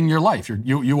forfeiting your life.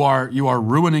 You are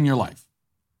ruining your life.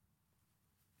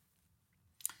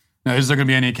 Now, is there going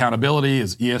to be any accountability?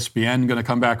 Is ESPN going to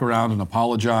come back around and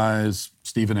apologize?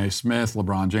 Stephen A. Smith,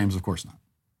 LeBron James? Of course not.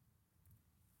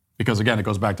 Because again, it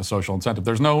goes back to social incentive.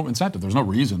 There's no incentive. There's no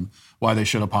reason why they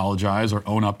should apologize or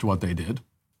own up to what they did.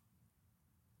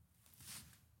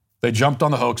 They jumped on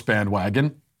the hoax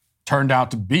bandwagon, turned out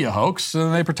to be a hoax,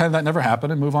 and they pretend that never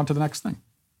happened and move on to the next thing.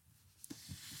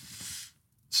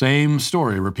 Same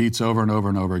story repeats over and over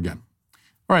and over again.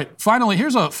 All right, finally,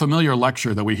 here's a familiar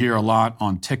lecture that we hear a lot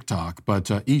on TikTok, but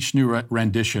each new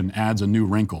rendition adds a new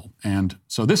wrinkle. And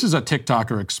so this is a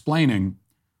TikToker explaining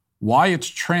why it's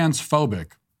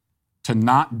transphobic to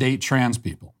not date trans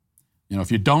people. If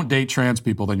you don't date trans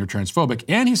people, then you're transphobic.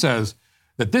 And he says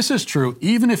that this is true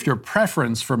even if your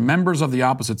preference for members of the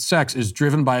opposite sex is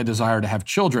driven by a desire to have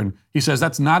children. He says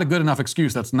that's not a good enough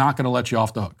excuse. That's not going to let you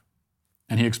off the hook.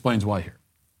 And he explains why here.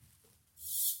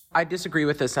 I disagree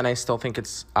with this, and I still think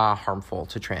it's harmful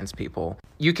to trans people.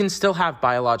 You can still have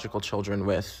biological children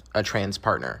with a trans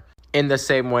partner in the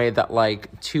same way that,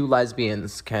 two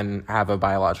lesbians can have a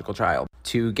biological child,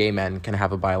 two gay men can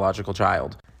have a biological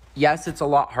child. Yes, it's a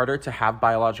lot harder to have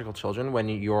biological children when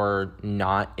you're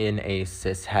not in a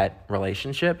cis-het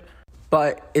relationship,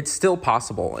 but it's still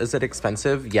possible. Is it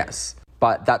expensive? Yes.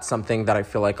 But that's something that I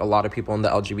feel like a lot of people in the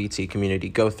LGBT community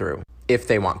go through if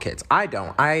they want kids. I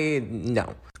don't.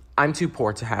 No. I'm too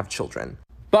poor to have children.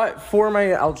 But for my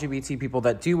LGBT people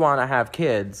that do want to have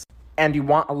kids, and you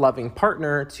want a loving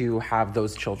partner to have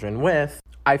those children with,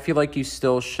 I feel like you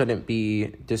still shouldn't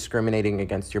be discriminating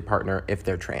against your partner if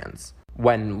they're trans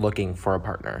when looking for a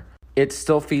partner. It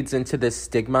still feeds into this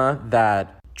stigma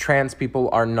that trans people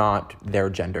are not their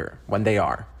gender when they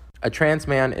are. A trans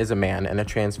man is a man and a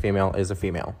trans female is a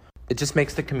female. It just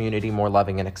makes the community more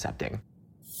loving and accepting.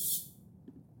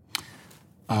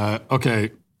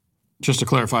 Okay. Just to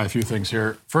clarify a few things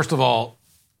here. First of all,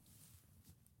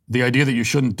 the idea that you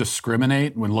shouldn't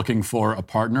discriminate when looking for a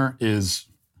partner is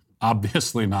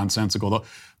obviously nonsensical.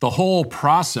 The whole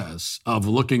process of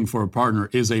looking for a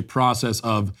partner is a process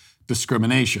of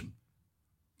discrimination.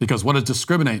 Because what does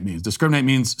discriminate mean? Discriminate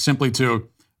means simply to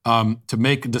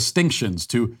make distinctions,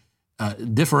 to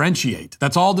differentiate.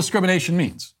 That's all discrimination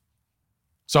means.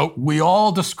 So we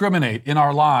all discriminate in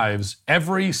our lives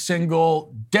every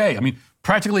single day. I mean,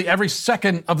 practically every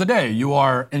second of the day, you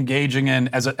are engaging in,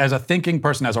 as a thinking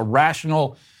person, as a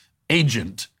rational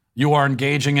agent, you are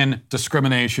engaging in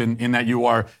discrimination in that you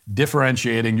are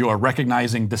differentiating, you are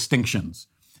recognizing distinctions.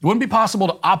 It wouldn't be possible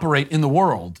to operate in the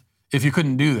world if you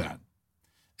couldn't do that.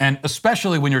 And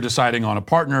especially when you're deciding on a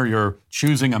partner, you're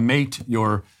choosing a mate,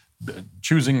 you're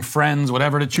choosing friends,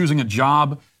 whatever, choosing a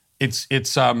job, it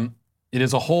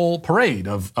is a whole parade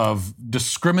of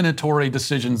discriminatory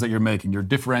decisions that you're making. You're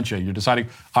differentiating. You're deciding,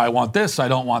 I want this, I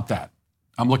don't want that.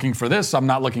 I'm looking for this, I'm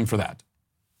not looking for that.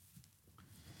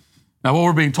 Now, what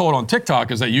we're being told on TikTok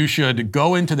is that you should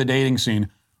go into the dating scene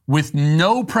with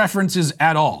no preferences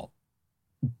at all.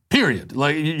 Period.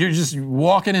 Like, you're just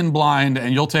walking in blind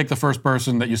and you'll take the first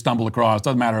person that you stumble across.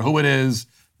 Doesn't matter who it is,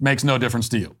 makes no difference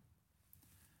to you.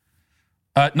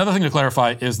 Another thing to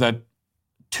clarify is that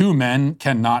two men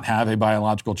cannot have a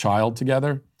biological child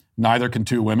together. Neither can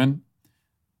two women.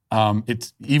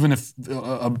 It's even if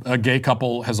a gay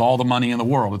couple has all the money in the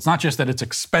world, it's not just that it's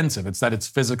expensive, it's that it's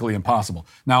physically impossible.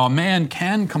 Now, a man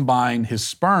can combine his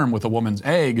sperm with a woman's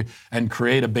egg and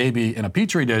create a baby in a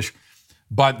petri dish,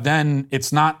 but then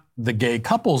it's not the gay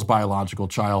couple's biological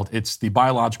child, it's the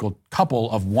biological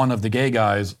couple of one of the gay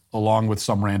guys along with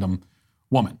some random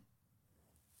woman.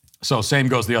 So same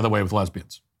goes the other way with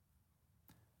lesbians.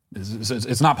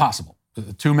 It's not possible.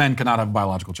 Two men cannot have a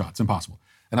biological child. It's impossible.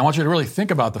 And I want you to really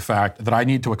think about the fact that I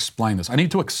need to explain this. I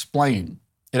need to explain.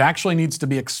 It actually needs to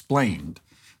be explained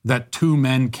that two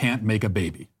men can't make a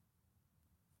baby.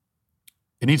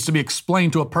 It needs to be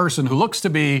explained to a person who looks to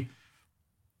be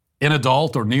an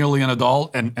adult or nearly an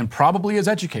adult and probably is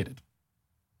educated.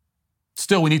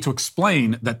 Still, we need to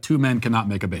explain that two men cannot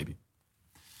make a baby.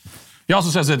 He also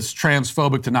says that it's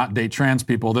transphobic to not date trans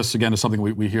people. This, again, is something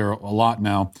we hear a lot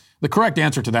now. The correct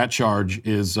answer to that charge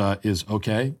is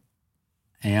okay.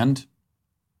 And,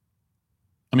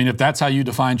 I mean, if that's how you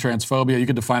define transphobia, you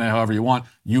can define it however you want.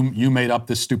 You made up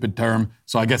this stupid term,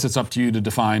 so I guess it's up to you to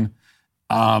define.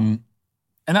 Fine,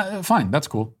 that's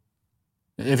cool.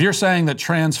 If you're saying that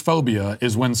transphobia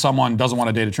is when someone doesn't want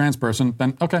to date a trans person,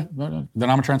 then okay, then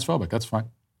I'm a transphobic. That's fine.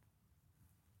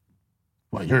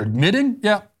 Well, you're admitting?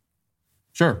 Yeah,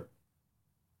 sure.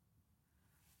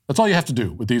 That's all you have to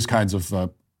do with these kinds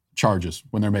of charges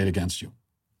when they're made against you.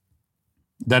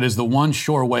 That is the one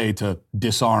sure way to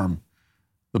disarm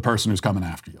the person who's coming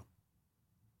after you.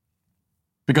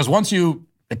 Because once you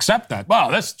accept that, wow,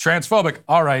 that's transphobic.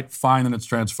 All right, fine, then it's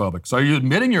transphobic. So are you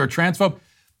admitting you're a transphobe?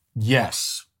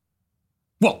 Yes.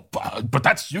 Well, but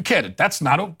that's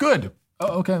not good.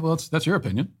 Oh, okay, well, that's your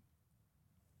opinion.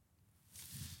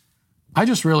 I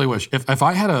just really wish, if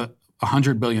I had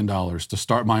 $100 billion to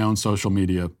start my own social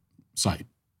media site,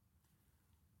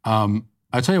 I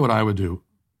tell you what I would do.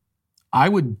 I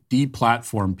would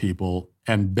deplatform people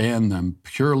and ban them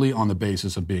purely on the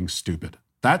basis of being stupid.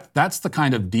 That's the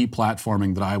kind of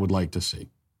deplatforming that I would like to see.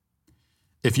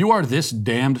 If you are this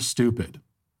damned stupid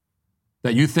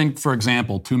that you think, for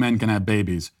example, two men can have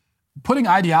babies, putting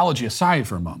ideology aside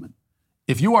for a moment,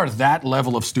 if you are that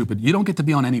level of stupid, you don't get to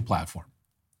be on any platform.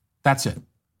 That's it.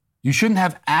 You shouldn't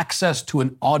have access to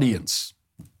an audience.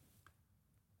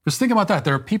 Just think about that.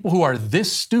 There are people who are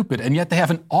this stupid, and yet they have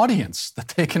an audience that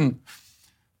they can,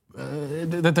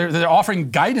 that they're offering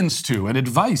guidance to and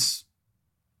advice.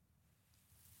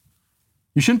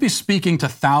 You shouldn't be speaking to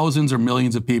thousands or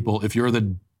millions of people if you're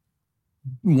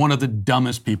one of the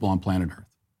dumbest people on planet Earth.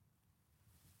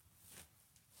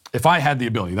 If I had the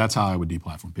ability, that's how I would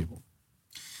deplatform people.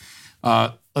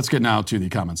 Let's get now to the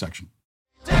comment section.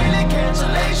 Daily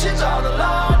cancellations are the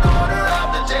law and order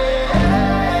of the day.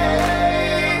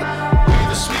 We're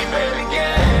the Sweet Baby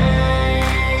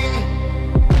Gang.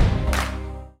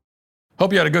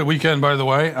 Hope you had a good weekend, by the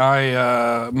way.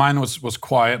 Mine was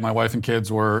quiet. My wife and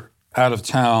kids were out of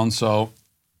town, so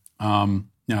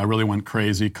I really went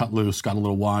crazy, cut loose, got a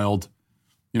little wild.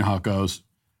 You know how it goes.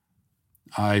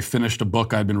 I finished a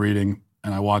book I'd been reading,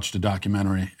 and I watched a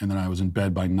documentary, and then I was in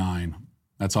bed by 9.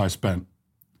 That's how I spent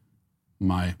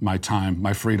my time,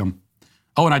 my freedom.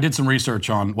 Oh, and I did some research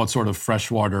on what sort of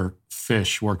freshwater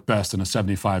fish work best in a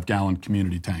 75-gallon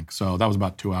community tank. So that was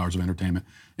about 2 hours of entertainment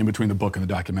in between the book and the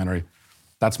documentary.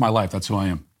 That's my life. That's who I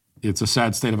am. It's a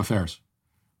sad state of affairs,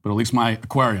 but at least my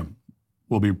aquarium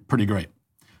will be pretty great.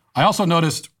 I also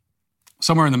noticed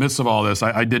somewhere in the midst of all this,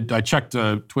 I checked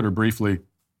Twitter briefly,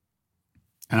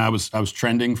 and I was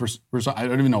trending for I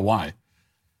don't even know why.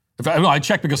 I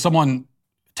checked because someone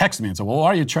texted me and said, well, why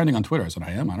are you trending on Twitter? I said,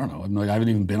 I am? I don't know. I haven't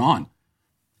even been on.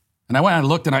 And I went and I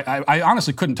looked, and I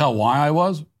honestly couldn't tell why I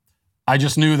was. I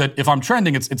just knew that if I'm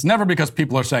trending, it's never because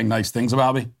people are saying nice things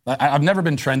about me. I've never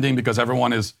been trending because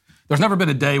there's never been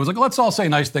a day it was like, let's all say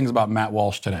nice things about Matt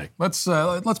Walsh today. Let's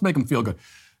make him feel good.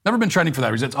 Never been trending for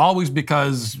that reason. It's always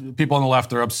because people on the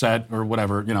left are upset or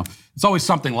whatever, It's always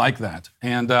something like that.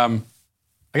 And I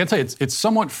gotta tell you, it's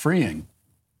somewhat freeing.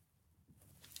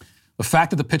 The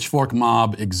fact that the pitchfork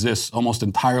mob exists almost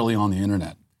entirely on the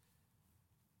internet.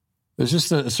 There's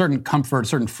just a certain comfort, a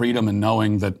certain freedom in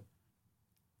knowing that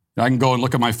I can go and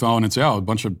look at my phone and say, oh, a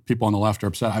bunch of people on the left are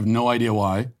upset. I have no idea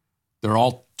why. They're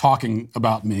all talking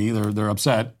about me. They're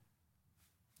upset.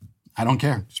 I don't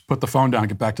care. Just put the phone down and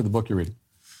get back to the book you're reading.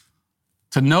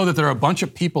 To know that there are a bunch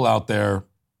of people out there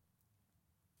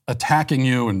attacking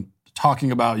you and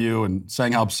talking about you and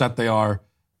saying how upset they are,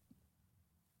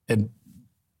 and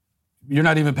you're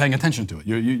not even paying attention to it.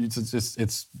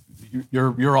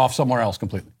 You're off somewhere else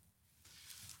completely.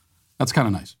 That's kind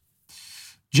of nice.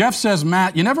 Jeff says,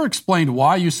 Matt, you never explained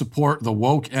why you support the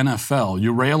woke NFL.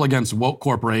 You rail against woke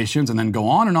corporations and then go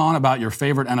on and on about your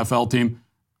favorite NFL team.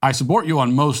 I support you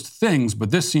on most things,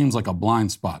 but this seems like a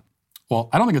blind spot. Well,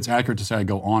 I don't think it's accurate to say I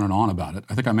go on and on about it.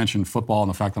 I think I mentioned football and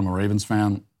the fact that I'm a Ravens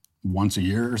fan once a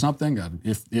year or something,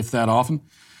 if that often.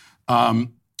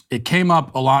 It came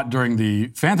up a lot during the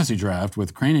fantasy draft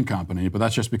with Crane and Company, but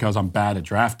that's just because I'm bad at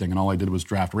drafting, and all I did was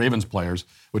draft Ravens players,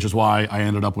 which is why I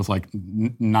ended up with like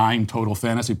 9 total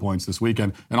fantasy points this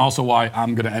weekend, and also why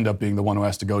I'm going to end up being the one who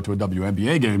has to go to a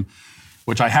WNBA game,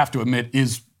 which I have to admit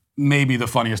is maybe the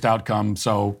funniest outcome.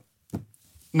 So,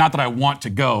 not that I want to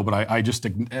go, but I just,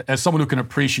 as someone who can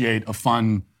appreciate a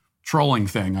fun trolling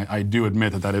thing, I do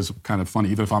admit that is kind of funny,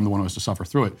 even if I'm the one who has to suffer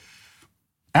through it.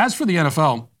 As for the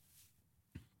NFL,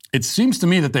 it seems to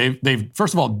me that they've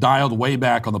first of all dialed way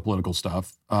back on the political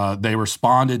stuff. They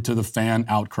responded to the fan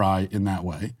outcry in that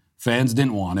way. Fans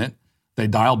didn't want it. They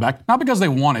dialed back, not because they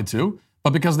wanted to,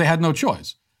 but because they had no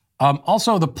choice.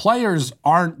 Also, the players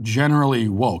aren't generally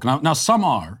woke. Now some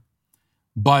are,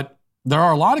 but there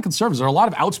are a lot of conservatives. There are a lot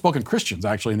of outspoken Christians,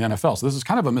 actually, in the NFL. So this is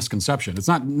kind of a misconception. It's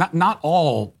not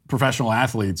all professional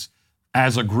athletes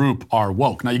as a group are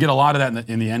woke. Now, you get a lot of that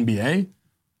in the NBA.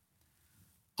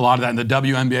 A lot of that in the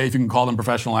WNBA, if you can call them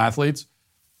professional athletes.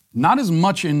 Not as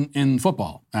much in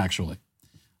football, actually.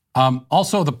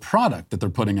 Also, the product that they're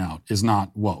putting out is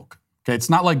not woke. Okay, it's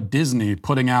not like Disney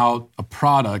putting out a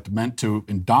product meant to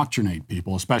indoctrinate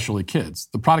people, especially kids.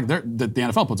 The product that the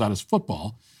NFL puts out is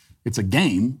football. It's a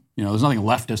game. There's nothing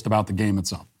leftist about the game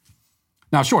itself.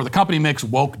 Now, sure, the company makes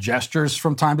woke gestures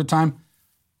from time to time,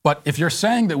 but if you're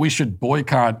saying that we should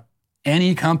boycott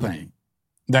any company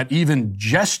that even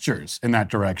gestures in that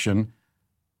direction,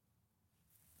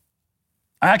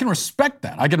 I can respect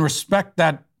that. I can respect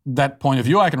that point of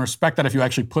view. I can respect that if you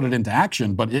actually put it into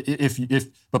action. But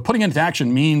but putting it into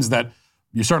action means that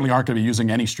you certainly aren't going to be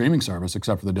using any streaming service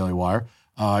except for the Daily Wire.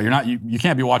 You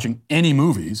can't be watching any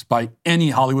movies by any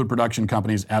Hollywood production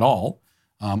companies at all,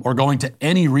 or going to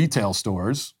any retail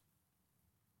stores,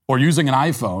 or using an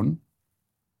iPhone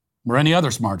or any other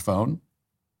smartphone,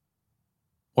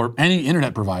 or any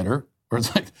internet provider. Or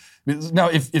it's like, now,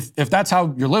 if that's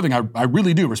how you're living, I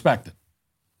really do respect it.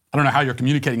 I don't know how you're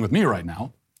communicating with me right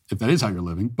now, if that is how you're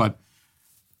living, but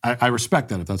I respect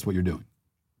that if that's what you're doing.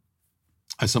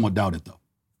 I somewhat doubt it, though.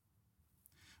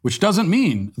 Which doesn't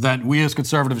mean that we as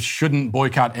conservatives shouldn't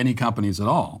boycott any companies at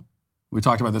all. We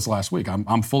talked about this last week.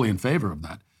 I'm fully in favor of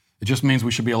that. It just means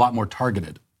we should be a lot more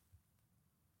targeted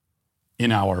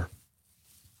in our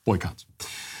boycotts.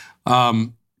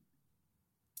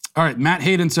 All right, Matt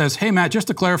Hayden says, hey, Matt, just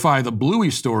to clarify, the Bluey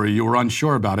story you were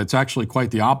unsure about, it's actually quite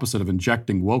the opposite of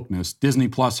injecting wokeness. Disney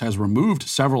Plus has removed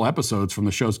several episodes from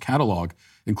the show's catalog,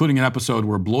 including an episode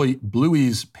where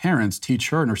Bluey's parents teach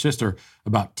her and her sister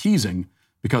about teasing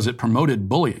because it promoted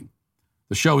bullying.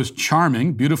 The show is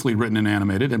charming, beautifully written and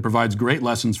animated, and provides great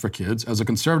lessons for kids. As a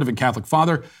conservative and Catholic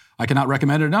father, I cannot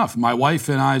recommend it enough. My wife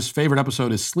and I's favorite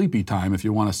episode is Sleepy Time, if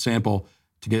you want a sample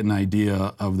to get an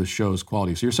idea of the show's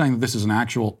quality. So you're saying that this is an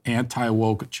actual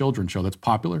anti-woke children's show that's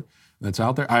popular, that's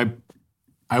out there?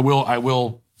 I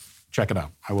will check it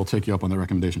out. I will take you up on that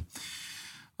recommendation.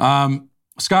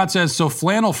 Scott says, so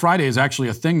Flannel Friday is actually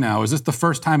a thing now. Is this the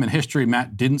first time in history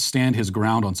Matt didn't stand his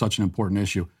ground on such an important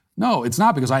issue? No, it's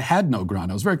not, because I had no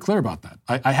ground. I was very clear about that.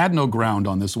 I had no ground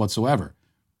on this whatsoever.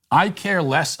 I care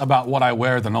less about what I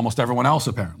wear than almost everyone else,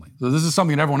 apparently. So this is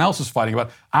something that everyone else is fighting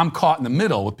about. I'm caught in the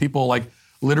middle with people like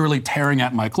literally tearing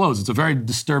at my clothes. It's a very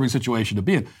disturbing situation to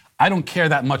be in. I don't care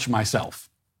that much myself.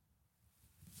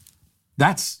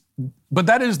 But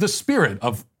that is the spirit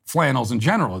of flannels in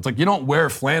general. It's like you don't wear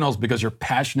flannels because you're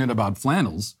passionate about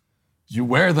flannels. You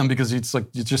wear them because it's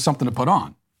just something to put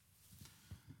on.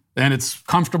 And it's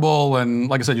comfortable, and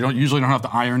like I said, you usually don't have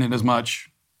to iron it as much.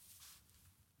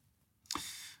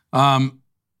 Let's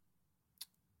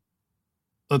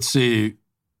see.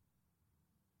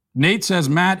 Nate says,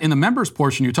 Matt, in the members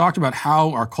portion, you talked about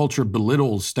how our culture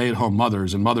belittles stay-at-home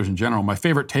mothers and mothers in general. My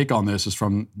favorite take on this is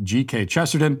from G.K.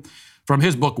 Chesterton. From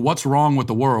his book, What's Wrong with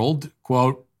the World,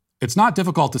 quote, it's not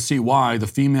difficult to see why the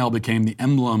female became the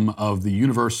emblem of the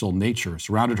universal nature,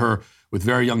 surrounded her with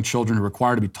very young children who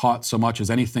require to be taught so much as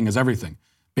anything is everything.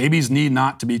 Babies need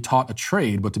not to be taught a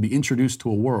trade, but to be introduced to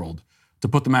a world. To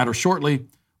put the matter shortly,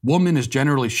 woman is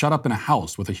generally shut up in a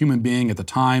house with a human being at the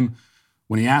time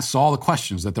when he asks all the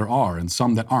questions that there are and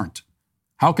some that aren't.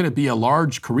 How can it be a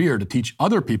large career to teach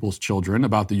other people's children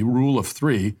about the rule of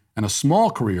three and a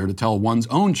small career to tell one's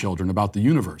own children about the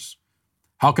universe?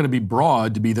 How can it be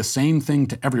broad to be the same thing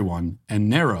to everyone and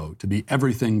narrow to be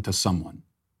everything to someone?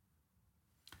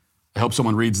 I hope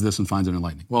someone reads this and finds it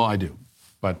enlightening. Well, I do,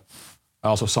 but I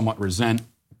also somewhat resent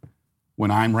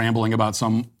when I'm rambling about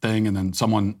something and then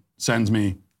someone sends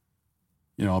me,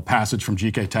 a passage from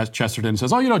G.K. Chesterton and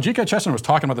says, G.K. Chesterton was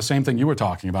talking about the same thing you were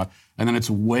talking about, and then it's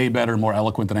way better, more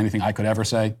eloquent than anything I could ever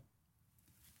say,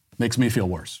 makes me feel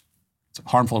worse. It's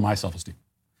harmful to my self-esteem.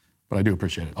 But I do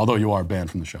appreciate it, although you are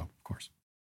banned from the show, of course.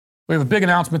 We have a big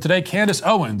announcement today. Candace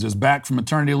Owens is back from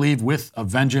maternity leave with a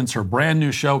vengeance. Her brand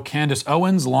new show, Candace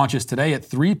Owens, launches today at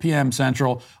 3 p.m.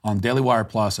 Central on Daily Wire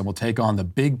Plus and will take on the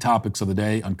big topics of the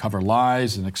day, uncover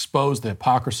lies, and expose the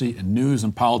hypocrisy in news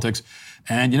and politics.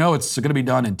 And it's going to be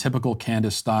done in typical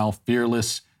Candace style,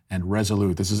 fearless and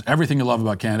resolute. This is everything you love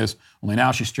about Candace, only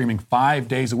now she's streaming 5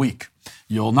 days a week.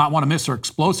 You'll not want to miss her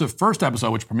explosive first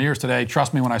episode, which premieres today.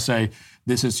 Trust me when I say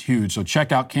this is huge. So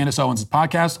check out Candace Owens'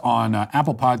 podcast on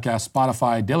Apple Podcasts,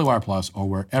 Spotify, Daily Wire Plus, or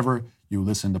wherever you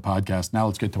listen to podcasts. Now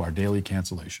let's get to our daily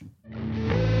cancellation.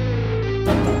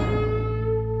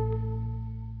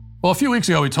 Well, a few weeks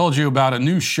ago, we told you about a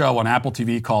new show on Apple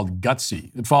TV called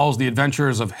Gutsy. It follows the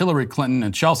adventures of Hillary Clinton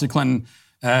and Chelsea Clinton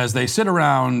as they sit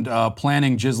around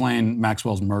planning Ghislaine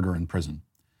Maxwell's murder in prison.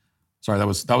 Sorry, that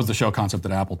was the show concept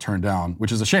that Apple turned down,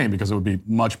 which is a shame because it would be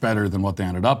much better than what they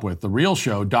ended up with. The real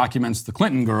show documents the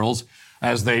Clinton girls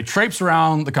as they traipse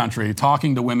around the country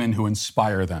talking to women who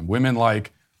inspire them. Women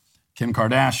like Kim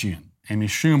Kardashian, Amy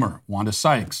Schumer, Wanda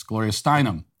Sykes, Gloria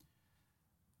Steinem,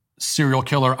 serial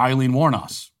killer Eileen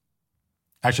Wuornos.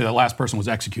 Actually, that last person was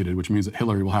executed, which means that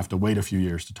Hillary will have to wait a few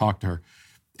years to talk to her.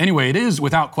 Anyway, it is,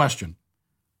 without question,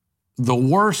 the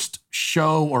worst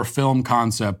show or film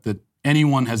concept that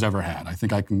anyone has ever had. I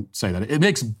think I can say that. It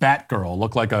makes Batgirl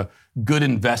look like a good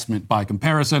investment by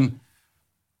comparison.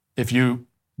 If you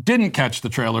didn't catch the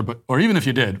trailer, or even if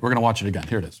you did, we're going to watch it again.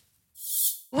 Here it is.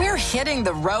 We're hitting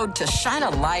the road to shine a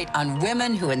light on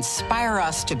women who inspire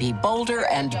us to be bolder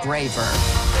and braver.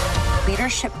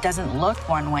 Leadership doesn't look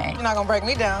one way. You're not going to break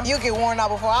me down. You'll get worn out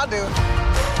before I do.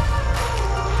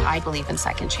 I believe in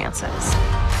second chances.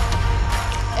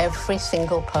 Every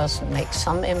single person makes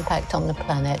some impact on the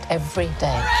planet every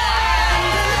day.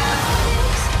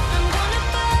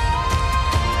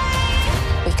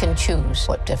 We can choose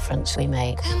what difference we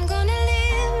make.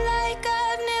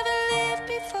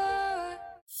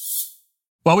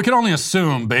 Well, we can only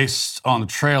assume, based on the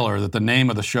trailer, that the name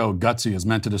of the show, Gutsy, is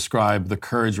meant to describe the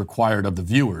courage required of the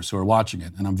viewers who are watching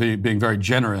it. And I'm being very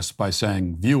generous by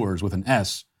saying viewers with an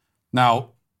S. Now,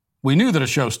 we knew that a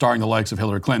show starring the likes of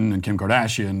Hillary Clinton and Kim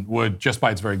Kardashian would, just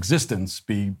by its very existence,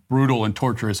 be brutal and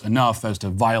torturous enough as to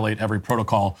violate every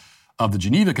protocol of the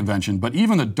Geneva Convention. But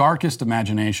even the darkest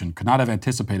imagination could not have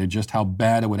anticipated just how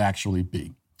bad it would actually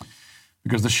be.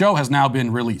 Because the show has now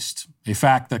been released, a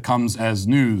fact that comes as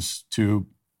news to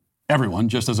everyone,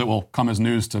 just as it will come as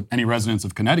news to any residents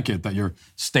of Connecticut that your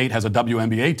state has a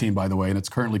WNBA team, by the way, and it's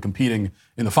currently competing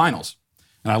in the finals.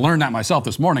 And I learned that myself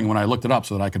this morning when I looked it up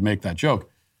so that I could make that joke.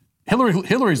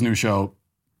 Hillary's new show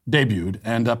debuted,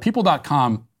 and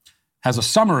People.com has a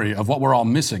summary of what we're all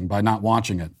missing by not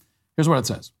watching it. Here's what it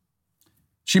says.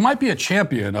 She might be a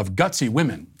champion of gutsy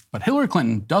women, but Hillary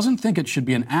Clinton doesn't think it should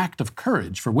be an act of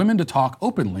courage for women to talk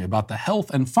openly about the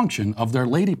health and function of their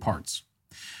lady parts.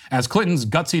 As Clinton's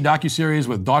gutsy docuseries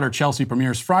with daughter Chelsea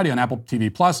premieres Friday on Apple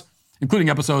TV+, including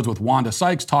episodes with Wanda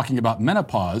Sykes talking about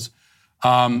menopause,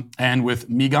 and with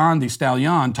Megan Thee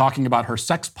Stallion talking about her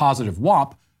sex-positive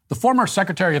WAP, the former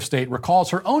Secretary of State recalls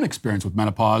her own experience with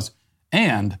menopause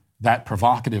and that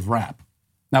provocative rap.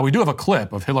 Now, we do have a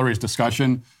clip of Hillary's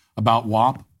discussion about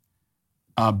WAP.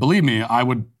 Believe me, I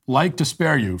would like to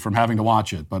spare you from having to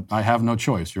watch it, but I have no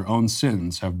choice. Your own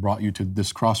sins have brought you to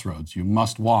this crossroads. You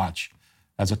must watch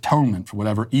as atonement for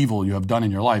whatever evil you have done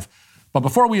in your life. But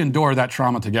before we endure that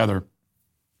trauma together,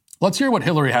 let's hear what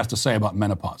Hillary has to say about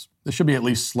menopause. This should be at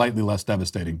least slightly less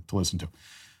devastating to listen to.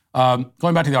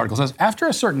 Going back to the article, it says, after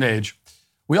a certain age,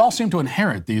 we all seem to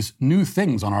inherit these new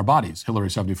things on our bodies, Hillary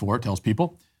 74 tells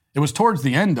People. It was towards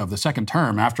the end of the second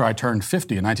term, after I turned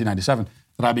 50 in 1997,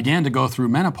 that I began to go through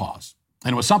menopause.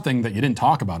 And it was something that you didn't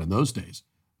talk about in those days.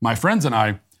 My friends and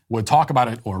I would talk about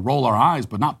it or roll our eyes,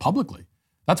 but not publicly.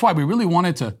 That's why we really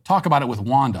wanted to talk about it with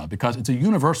Wanda, because it's a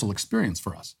universal experience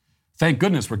for us. Thank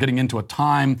goodness we're getting into a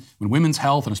time when women's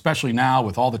health, and especially now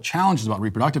with all the challenges about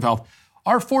reproductive health,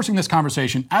 are forcing this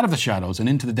conversation out of the shadows and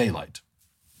into the daylight.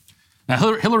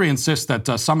 Now, Hillary insists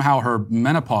that somehow her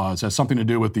menopause has something to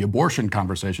do with the abortion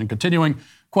conversation, continuing,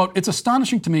 quote, it's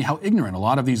astonishing to me how ignorant a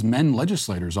lot of these men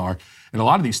legislators are in a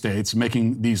lot of these states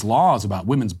making these laws about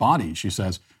women's bodies, she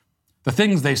says. The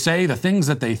things they say, the things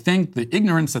that they think, the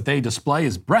ignorance that they display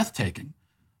is breathtaking.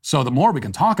 So the more we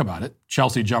can talk about it,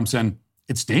 Chelsea jumps in,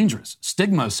 it's dangerous.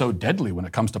 Stigma is so deadly when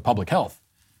it comes to public health.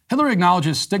 Hillary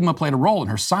acknowledges stigma played a role in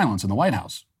her silence in the White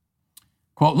House.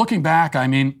 Quote, looking back, I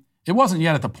mean, it wasn't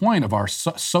yet at the point of our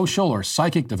social or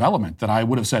psychic development that I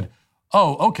would have said,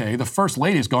 oh, okay, the First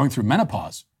Lady is going through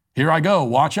menopause. Here I go.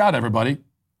 Watch out, everybody.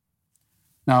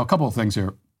 Now, a couple of things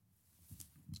here.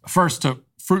 First, to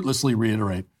fruitlessly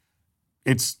reiterate,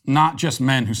 it's not just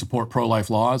men who support pro-life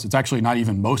laws. It's actually not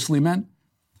even mostly men.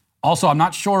 Also, I'm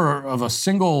not sure of a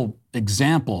single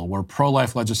example where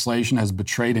pro-life legislation has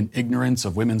betrayed an ignorance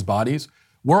of women's bodies.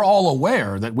 We're all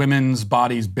aware that women's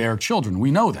bodies bear children.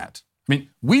 We know that. I mean,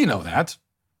 we know that.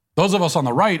 Those of us on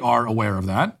the right are aware of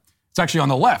that. It's actually on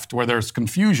the left where there's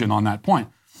confusion on that point.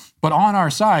 But on our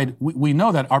side, we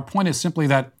know that. Our point is simply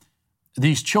that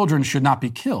these children should not be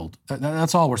killed.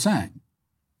 That's all we're saying.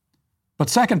 But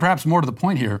second, perhaps more to the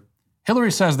point here,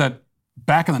 Hillary says that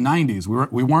back in the 90s,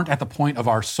 we weren't at the point of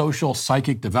our social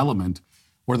psychic development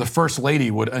where the First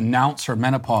Lady would announce her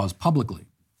menopause publicly.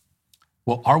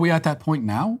 Well, are we at that point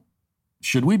now?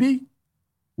 Should we be?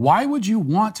 Why would you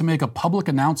want to make a public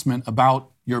announcement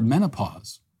about your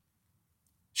menopause?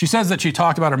 She says that she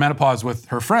talked about her menopause with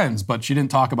her friends, but she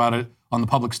didn't talk about it on the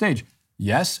public stage.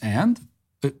 Yes, and?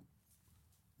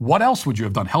 What else would you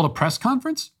have done? Held a press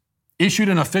conference? Issued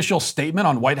an official statement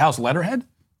on White House letterhead?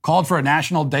 Called for a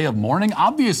national day of mourning?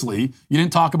 Obviously, you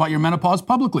didn't talk about your menopause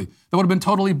publicly. That would have been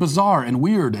totally bizarre and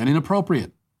weird and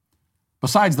inappropriate.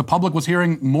 Besides, the public was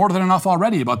hearing more than enough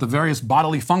already about the various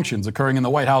bodily functions occurring in the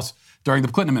White House during the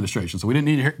Clinton administration, so we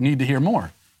didn't need to hear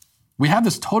more. We have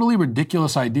this totally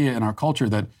ridiculous idea in our culture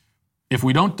that if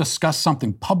we don't discuss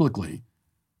something publicly,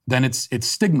 then it's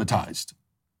stigmatized.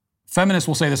 Feminists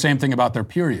will say the same thing about their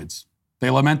periods. They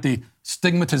lament the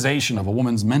stigmatization of a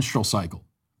woman's menstrual cycle.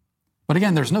 But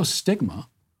again, there's no stigma.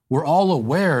 We're all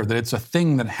aware that it's a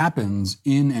thing that happens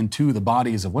in and to the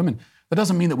bodies of women. That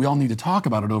doesn't mean that we all need to talk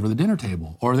about it over the dinner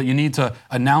table or that you need to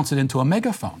announce it into a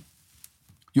megaphone.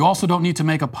 You also don't need to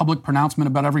make a public pronouncement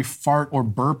about every fart or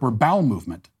burp or bowel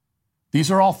movement. These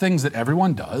are all things that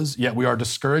everyone does, yet we are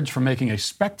discouraged from making a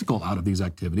spectacle out of these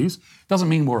activities. Doesn't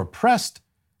mean we're oppressed.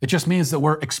 It just means that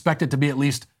we're expected to be at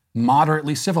least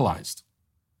moderately civilized.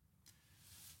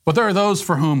 But there are those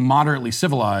for whom moderately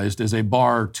civilized is a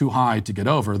bar too high to get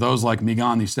over. Those like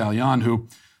Megan Thee Stallion, who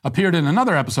appeared in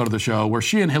another episode of the show where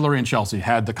she and Hillary and Chelsea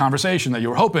had the conversation that you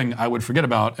were hoping I would forget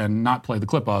about and not play the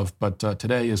clip of, but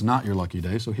today is not your lucky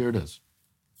day, so here it is.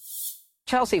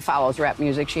 Chelsea follows rap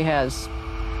music. She has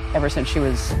ever since she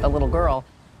was a little girl.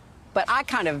 But I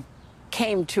kind of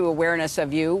came to awareness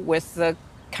of you with the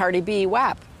Cardi B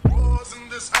WAP.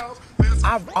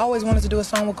 I've always wanted to do a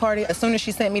song with Cardi. As soon as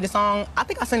she sent me the song, I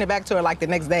think I sent it back to her like the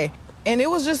next day. And it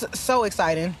was just so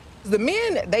exciting. The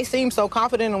men, they seem so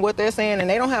confident in what they're saying, and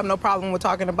they don't have no problem with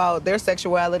talking about their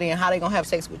sexuality and how they're gonna have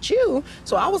sex with you.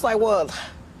 So I was like, well,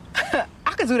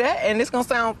 I could do that, and it's gonna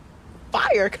sound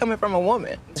fire coming from a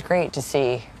woman. It's great to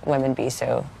see women be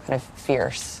so kind of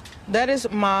fierce. That is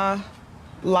my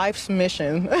life's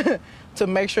mission, to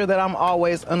make sure that I'm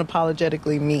always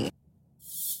unapologetically me.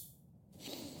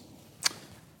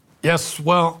 Yes,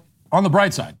 well, on the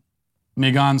bright side,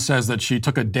 Megan says that she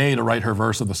took a day to write her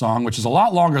verse of the song, which is a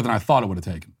lot longer than I thought it would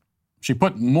have taken. She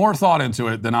put more thought into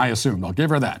it than I assumed. I'll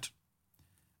give her that.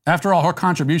 After all, her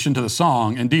contribution to the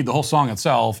song, indeed the whole song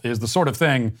itself, is the sort of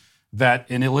thing that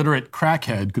an illiterate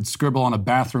crackhead could scribble on a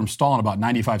bathroom stall in about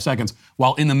 95 seconds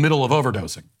while in the middle of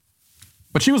overdosing.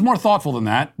 But she was more thoughtful than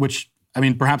that, which, I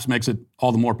mean, perhaps makes it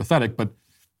all the more pathetic, but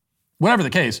whatever the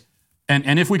case,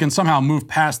 and if we can somehow move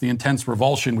past the intense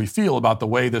revulsion we feel about the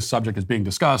way this subject is being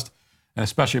discussed, and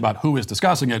especially about who is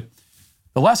discussing it,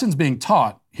 the lessons being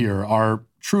taught here are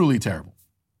truly terrible.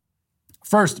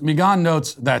 First, Megan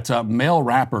notes that male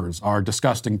rappers are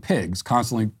disgusting pigs,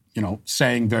 constantly,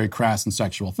 saying very crass and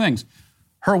sexual things.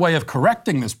 Her way of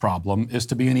correcting this problem is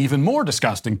to be an even more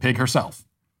disgusting pig herself.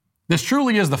 This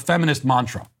truly is the feminist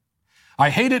mantra. I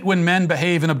hate it when men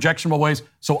behave in objectionable ways,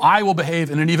 so I will behave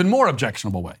in an even more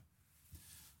objectionable way.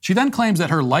 She then claims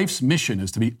that her life's mission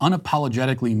is to be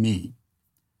unapologetically me.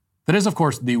 That is, of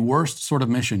course, the worst sort of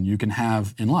mission you can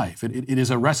have in life. It is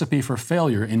a recipe for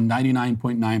failure in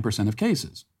 99.9% of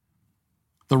cases.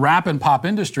 The rap and pop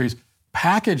industries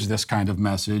package this kind of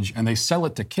message and they sell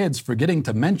it to kids, forgetting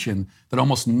to mention that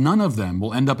almost none of them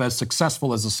will end up as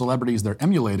successful as the celebrities they're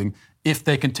emulating if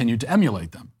they continue to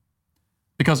emulate them.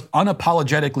 Because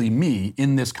unapologetically me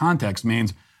in this context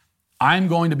means I'm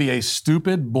going to be a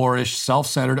stupid, boorish,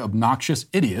 self-centered, obnoxious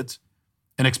idiot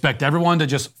and expect everyone to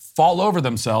just fall over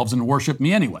themselves and worship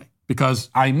me anyway,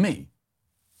 because I'm me.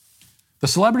 The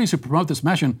celebrities who promote this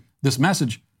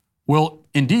message will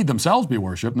indeed themselves be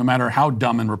worshipped, no matter how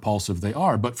dumb and repulsive they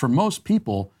are. But for most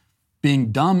people,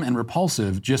 being dumb and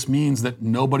repulsive just means that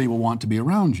nobody will want to be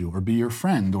around you or be your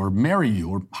friend or marry you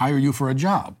or hire you for a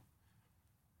job.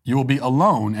 You will be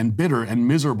alone and bitter and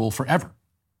miserable forever.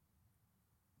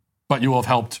 But you will have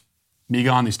helped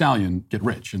Megan Thee Stallion get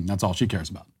rich, and that's all she cares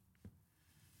about.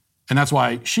 And that's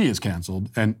why she is canceled,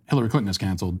 and Hillary Clinton is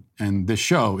canceled, and this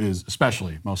show is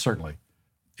especially, most certainly,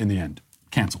 in the end,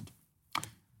 canceled.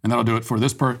 And that'll do it for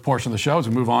this portion of the show as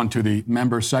we move on to the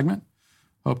members segment.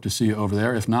 Hope to see you over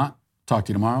there. If not, talk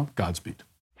to you tomorrow. Godspeed.